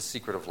us the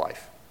secret of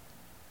life.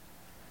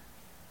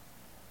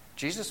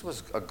 Jesus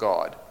was a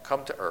God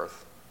come to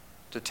earth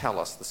to tell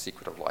us the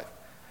secret of life.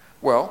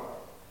 Well,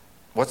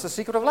 what's the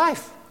secret of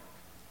life?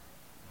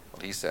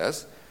 Well, he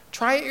says,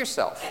 try it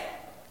yourself.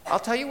 I'll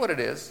tell you what it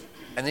is,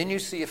 and then you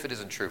see if it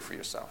isn't true for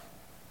yourself.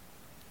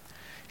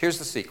 Here's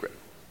the secret.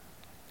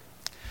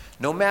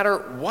 No matter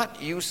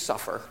what you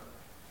suffer,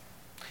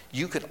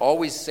 you can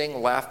always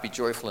sing, laugh, be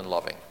joyful, and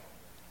loving.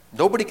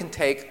 Nobody can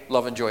take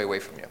love and joy away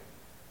from you.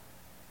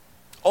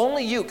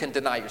 Only you can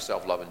deny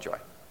yourself love and joy.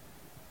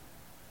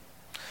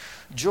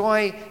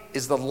 Joy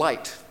is the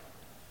light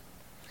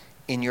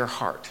in your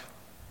heart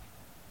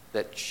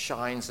that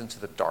shines into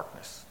the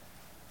darkness.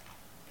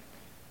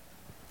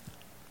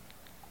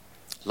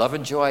 Love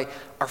and joy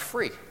are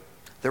free.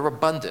 They're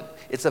abundant.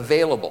 It's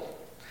available.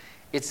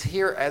 It's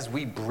here as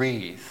we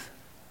breathe.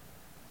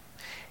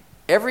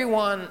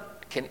 Everyone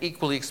can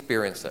equally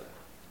experience it.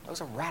 That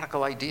was a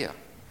radical idea.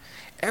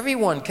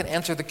 Everyone can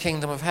enter the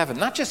kingdom of heaven,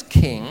 not just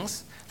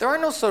kings. There are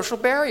no social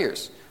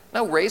barriers.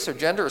 No race or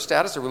gender or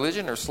status or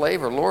religion or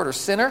slave or lord or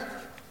sinner.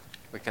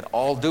 We can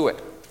all do it.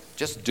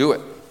 Just do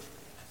it.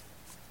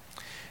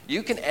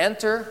 You can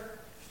enter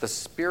the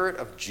Spirit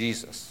of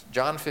Jesus.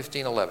 John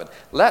 15:11.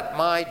 Let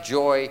my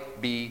joy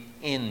be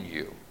in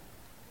you.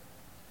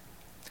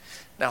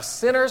 Now,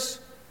 sinners,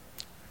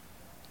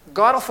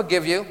 God will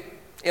forgive you.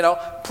 You know,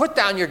 put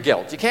down your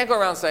guilt. You can't go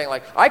around saying,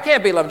 like, I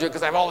can't be love and joy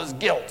because I have all this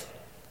guilt.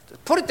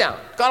 Just put it down.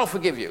 God will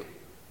forgive you.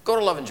 Go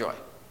to love and joy.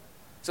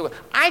 So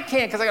I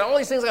can't because I got all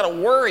these things I got to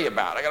worry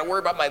about. I got to worry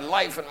about my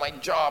life and my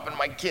job and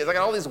my kids. I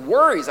got all these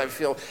worries. I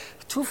feel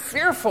too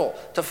fearful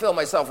to fill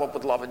myself up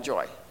with love and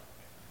joy.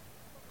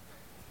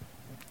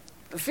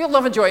 Feel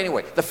love and joy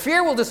anyway. The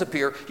fear will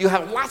disappear. You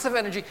have lots of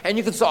energy and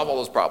you can solve all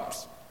those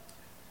problems.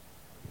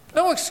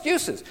 No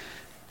excuses.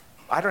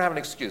 I don't have an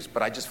excuse,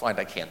 but I just find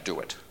I can't do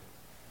it.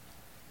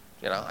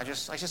 You know, I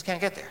just can't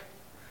get there.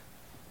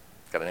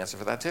 Got an answer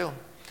for that too.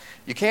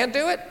 You can't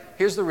do it?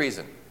 Here's the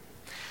reason.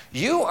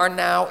 You are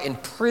now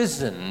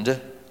imprisoned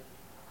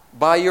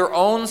by your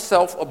own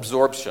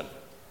self-absorption.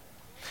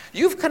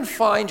 You've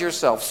confined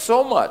yourself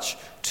so much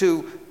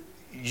to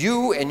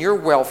you and your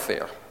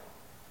welfare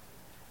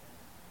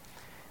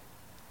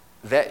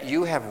that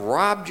you have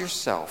robbed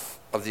yourself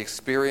of the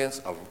experience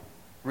of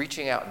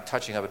reaching out and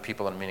touching other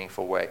people in a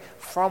meaningful way,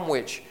 from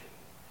which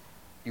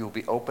you will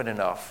be open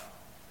enough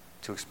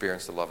to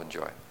experience the love and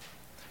joy.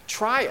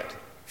 Try it.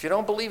 If you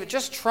don't believe it,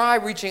 just try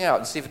reaching out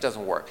and see if it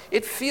doesn't work.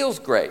 It feels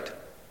great.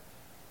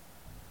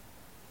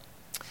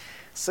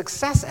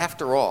 Success,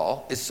 after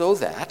all, is so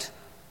that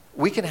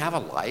we can have a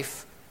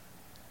life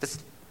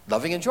that's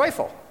loving and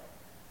joyful.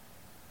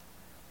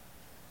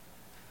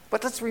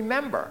 But let's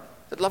remember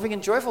that loving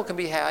and joyful can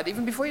be had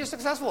even before you're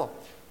successful.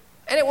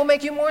 And it will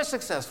make you more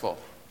successful.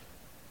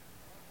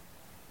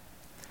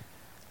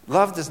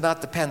 Love does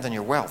not depend on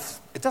your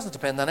wealth. It doesn't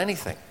depend on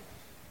anything.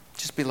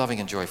 Just be loving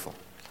and joyful.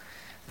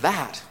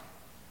 That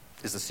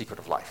is the secret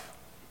of life.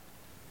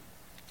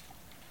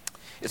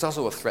 It's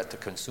also a threat to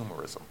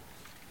consumerism.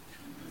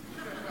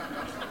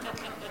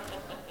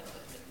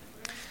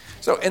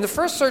 So in the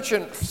first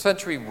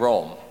century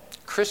Rome,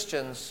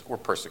 Christians were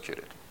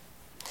persecuted.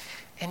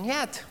 And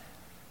yet,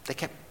 they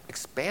kept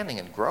expanding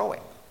and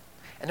growing.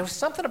 And there was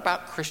something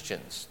about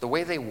Christians, the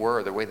way they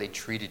were, the way they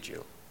treated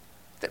you,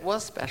 that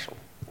was special.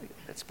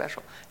 It's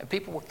special. And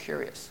people were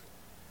curious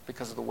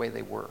because of the way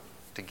they were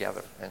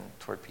together and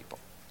toward people.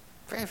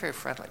 Very, very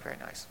friendly, very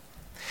nice.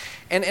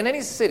 And in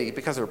any city,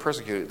 because they were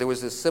persecuted, there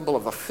was this symbol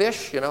of a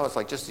fish, it's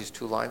like just these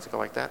two lines that go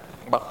like that.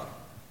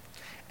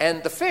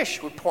 And the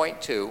fish would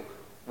point to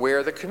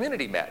where the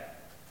community met,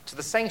 to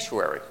the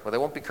sanctuary, where they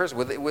won't be cursed,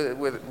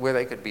 where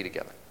they could be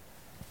together.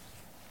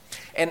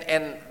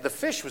 And the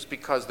fish was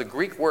because the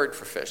Greek word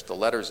for fish, the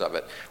letters of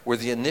it, were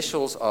the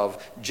initials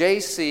of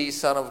J.C.,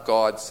 Son of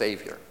God,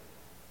 Savior.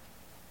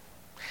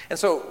 And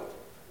so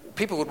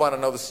people would want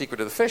to know the secret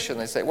of the fish, and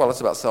they say, well,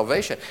 it's about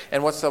salvation.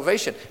 And what's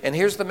salvation? And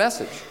here's the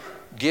message.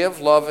 Give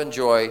love and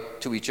joy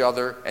to each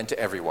other and to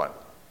everyone.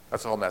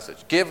 That's the whole message.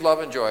 Give love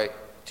and joy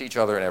to each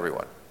other and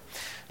everyone.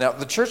 Now,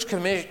 the church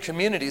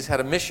communities had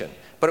a mission,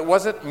 but it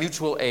wasn't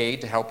mutual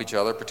aid to help each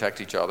other,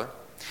 protect each other.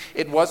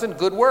 It wasn't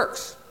good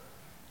works.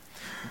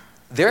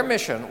 Their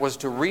mission was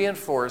to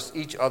reinforce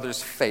each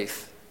other's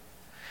faith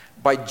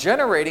by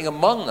generating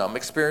among them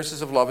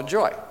experiences of love and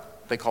joy.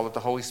 They call it the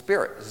Holy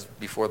Spirit. This is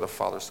before the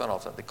Father, Son, all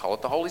that. They call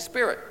it the Holy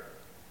Spirit.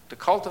 To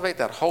cultivate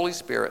that Holy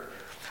Spirit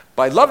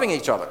by loving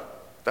each other.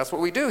 That's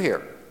what we do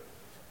here.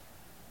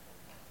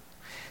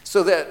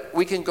 So that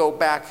we can go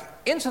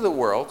back into the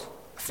world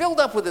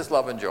filled up with this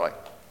love and joy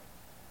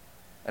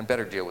and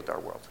better deal with our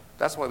world.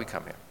 That's why we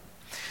come here.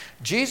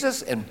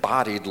 Jesus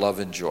embodied love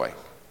and joy.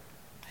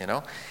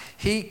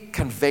 He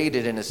conveyed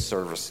it in his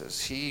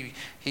services. He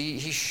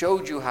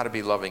showed you how to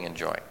be loving and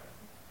joy.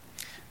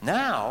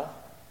 Now,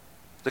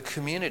 the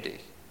community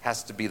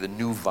has to be the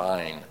new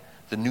vine,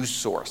 the new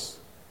source.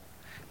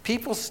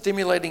 People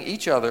stimulating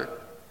each other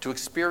to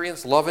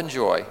experience love and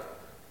joy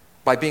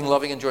by being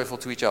loving and joyful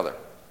to each other.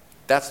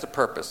 That's the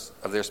purpose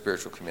of their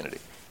spiritual community.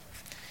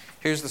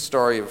 Here's the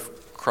story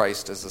of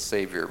Christ as the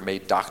Savior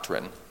made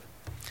doctrine.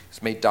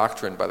 It's made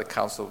doctrine by the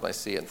Council of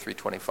Nicaea in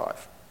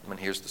 325. And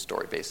here's the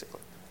story, basically.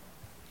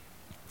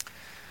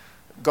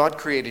 God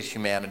created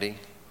humanity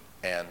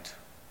and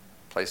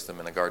placed them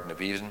in the Garden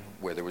of Eden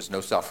where there was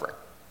no suffering.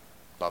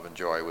 Love and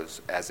joy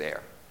was as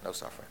air, no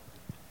suffering.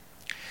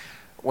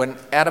 When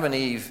Adam and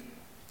Eve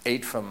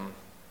ate from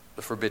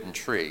the forbidden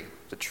tree,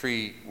 the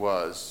tree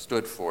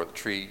stood for the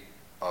tree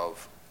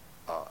of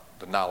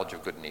the knowledge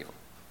of good and evil.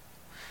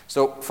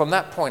 So from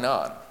that point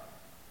on,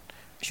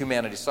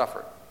 humanity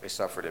suffered. They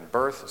suffered in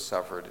birth,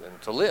 suffered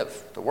to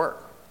live, to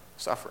work,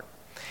 suffering.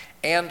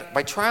 And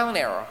by trial and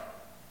error,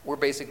 we're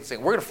basically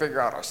saying we're going to figure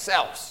out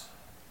ourselves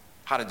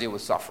how to deal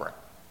with suffering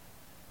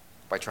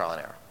by trial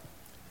and error.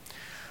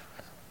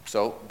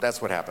 So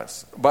that's what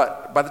happens.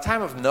 But by the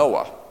time of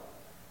Noah,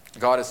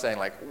 God is saying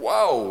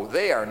whoa,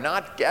 they are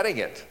not getting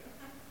it.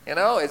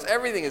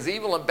 Everything is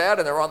evil and bad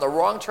and they're on the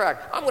wrong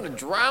track. I'm going to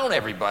drown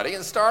everybody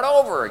and start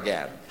over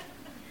again.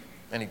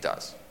 And he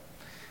does.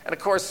 And of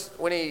course,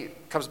 when he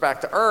comes back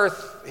to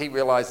earth, he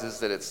realizes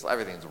that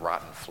everything's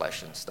rotten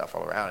flesh and stuff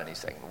all around. And he's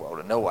saying, well,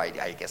 no, I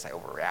guess I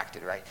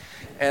overreacted, right?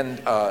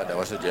 And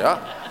Noah said,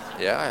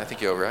 yeah, I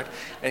think you overreacted.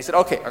 And he said,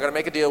 okay, I'm going to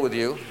make a deal with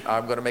you.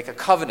 I'm going to make a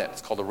covenant.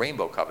 It's called the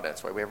rainbow covenant.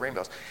 That's why we have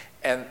rainbows.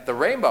 And the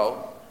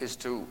rainbow is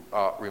to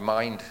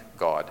remind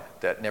God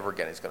that never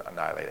again he's going to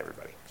annihilate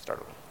everybody. Start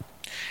over.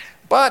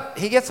 But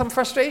he gets some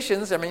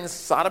frustrations.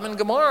 Sodom and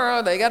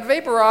Gomorrah, they got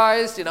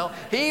vaporized,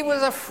 He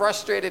was a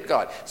frustrated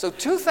God. So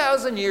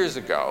 2,000 years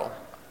ago,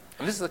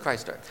 and this is the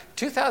Christ story,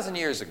 2,000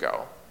 years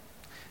ago,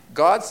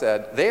 God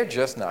said, they're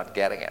just not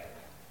getting it.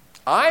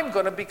 I'm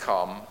going to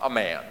become a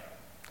man.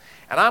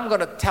 And I'm going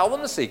to tell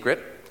them the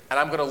secret, and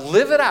I'm going to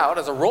live it out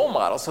as a role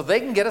model so they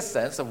can get a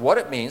sense of what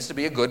it means to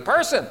be a good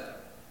person.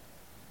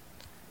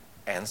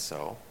 And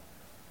so,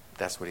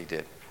 that's what he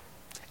did.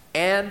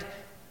 And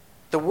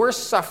the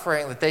worst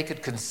suffering that they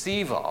could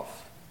conceive of,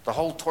 the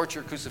whole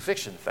torture,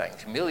 crucifixion thing,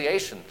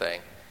 humiliation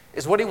thing,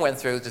 is what he went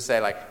through to say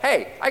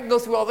hey, I can go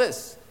through all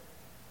this.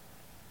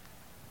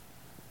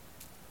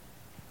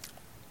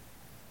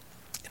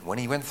 And when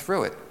he went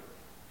through it,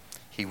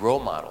 he role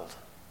modeled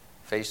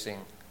facing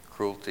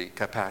cruelty,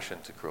 compassion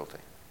to cruelty.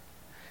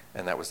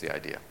 And that was the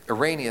idea.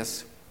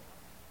 Irenaeus,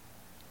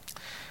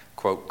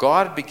 quote,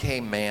 God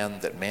became man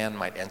that man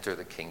might enter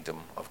the kingdom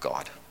of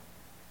God.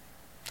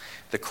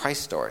 The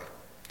Christ story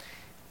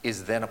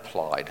is then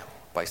applied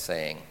by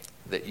saying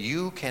that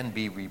you can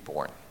be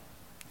reborn,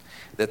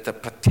 that the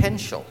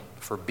potential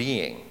for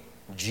being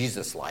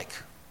Jesus-like,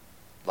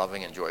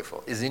 loving and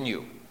joyful, is in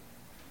you.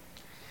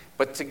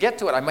 But to get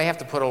to it, I may have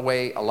to put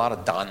away a lot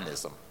of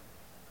Donism.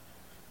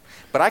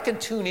 But I can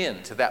tune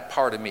in to that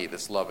part of me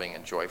that's loving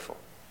and joyful.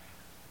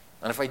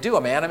 And if I do,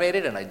 I'm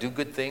animated and I do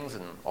good things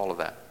and all of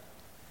that.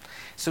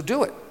 So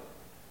do it.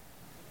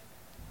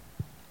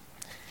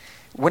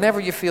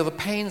 Whenever you feel the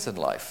pains in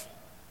life,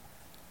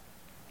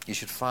 you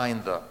should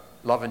find the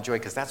love and joy,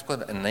 because that's going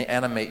to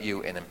animate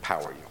you and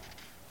empower you.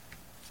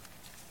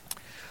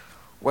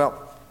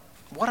 Well,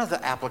 what are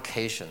the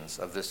applications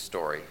of this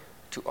story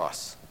to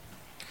us?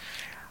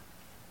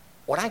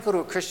 When I go to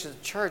a Christian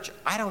church,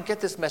 I don't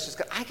get this message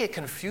because I get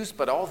confused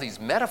by all these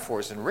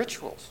metaphors and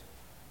rituals.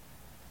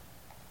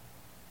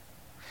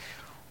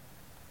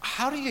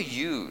 How do you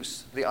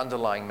use the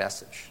underlying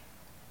message?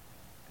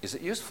 Is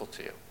it useful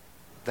to you?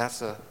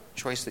 That's a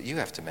choice that you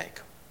have to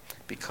make,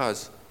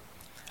 because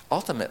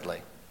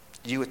ultimately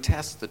you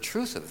attest the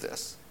truth of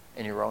this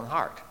in your own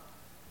heart.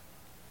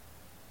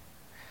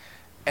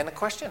 And the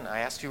question I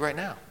ask you right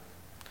now,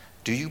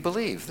 do you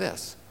believe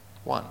this?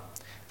 One,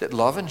 that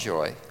love and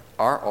joy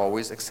are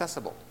always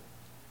accessible.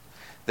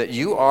 That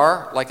you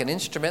are like an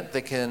instrument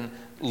that can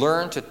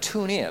learn to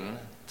tune in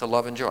to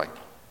love and joy.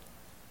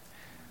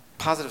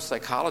 Positive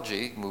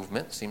psychology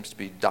movement seems to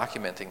be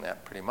documenting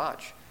that pretty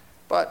much.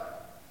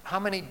 But how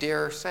many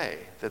dare say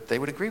that they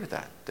would agree with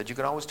that? That you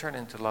can always tune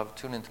into love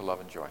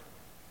and joy?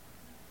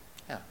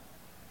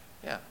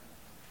 Yeah.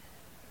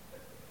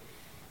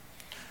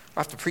 I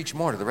have to preach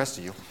more to the rest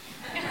of you.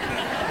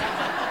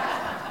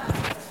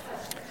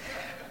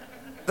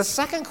 The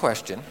second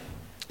question,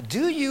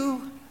 do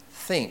you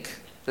think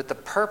that the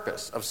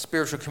purpose of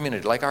spiritual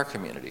community, like our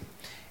community,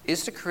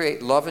 is to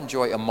create love and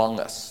joy among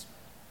us?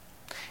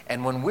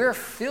 And when we're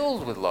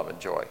filled with love and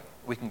joy,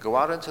 we can go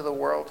out into the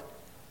world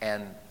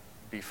and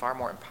be far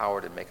more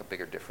empowered and make a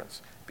bigger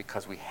difference,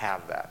 because we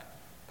have that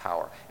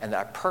power. And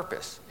that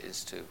purpose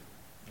is to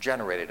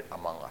generate it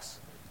among us.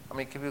 I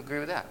mean, can you agree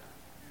with that?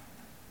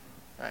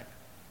 Right.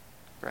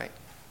 Great.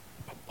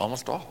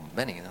 Almost all,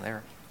 many in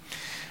there.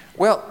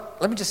 Well,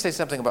 let me just say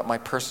something about my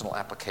personal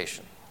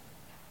application.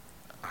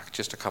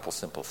 Just a couple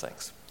simple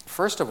things.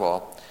 First of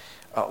all,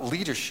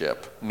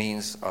 leadership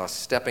means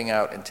stepping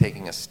out and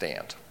taking a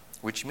stand,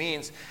 which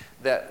means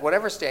that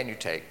whatever stand you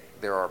take,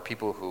 there are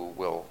people who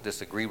will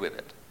disagree with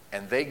it,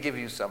 and they give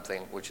you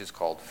something which is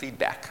called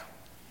feedback.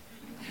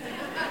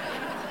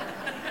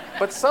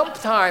 But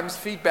sometimes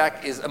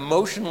feedback is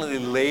emotionally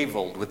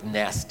labeled with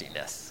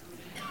nastiness.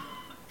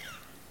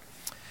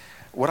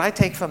 What I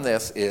take from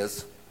this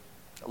is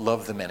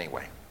love them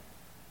anyway.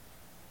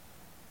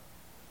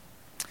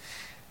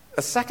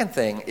 A second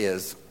thing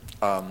is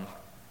I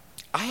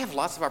have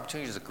lots of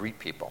opportunities to greet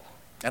people.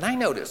 And I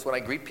notice when I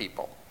greet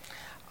people,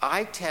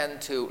 I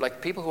tend to,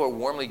 like people who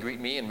warmly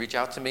greet me and reach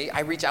out to me, I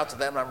reach out to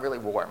them and I'm really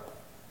warm.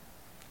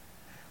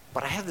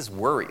 But I have this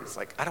worry. It's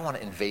like, I don't want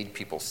to invade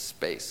people's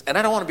space. And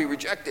I don't want to be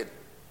rejected.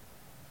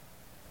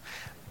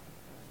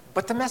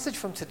 But the message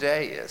from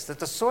today is that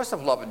the source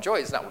of love and joy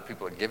is not what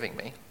people are giving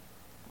me.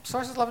 The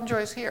source of love and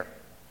joy is here.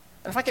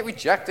 And if I get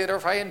rejected or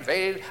if I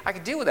invade, I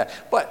can deal with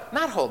that. But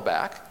not hold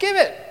back. Give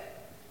it.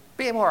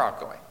 Be more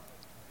outgoing.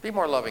 Be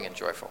more loving and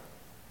joyful.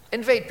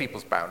 Invade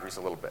people's boundaries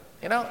a little bit.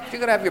 You know, if you're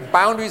going to have your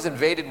boundaries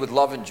invaded with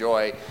love and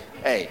joy,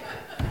 hey,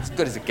 as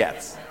good as it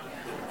gets.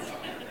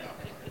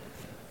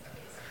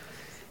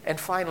 And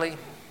finally,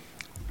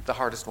 the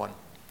hardest one,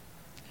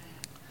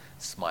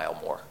 smile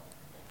more.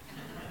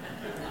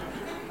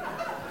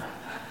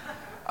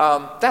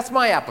 That's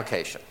my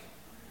application.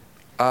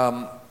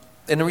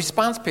 In the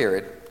response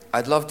period,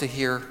 I'd love to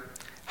hear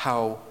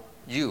how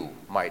you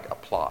might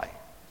apply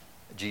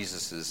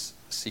Jesus'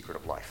 secret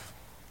of life.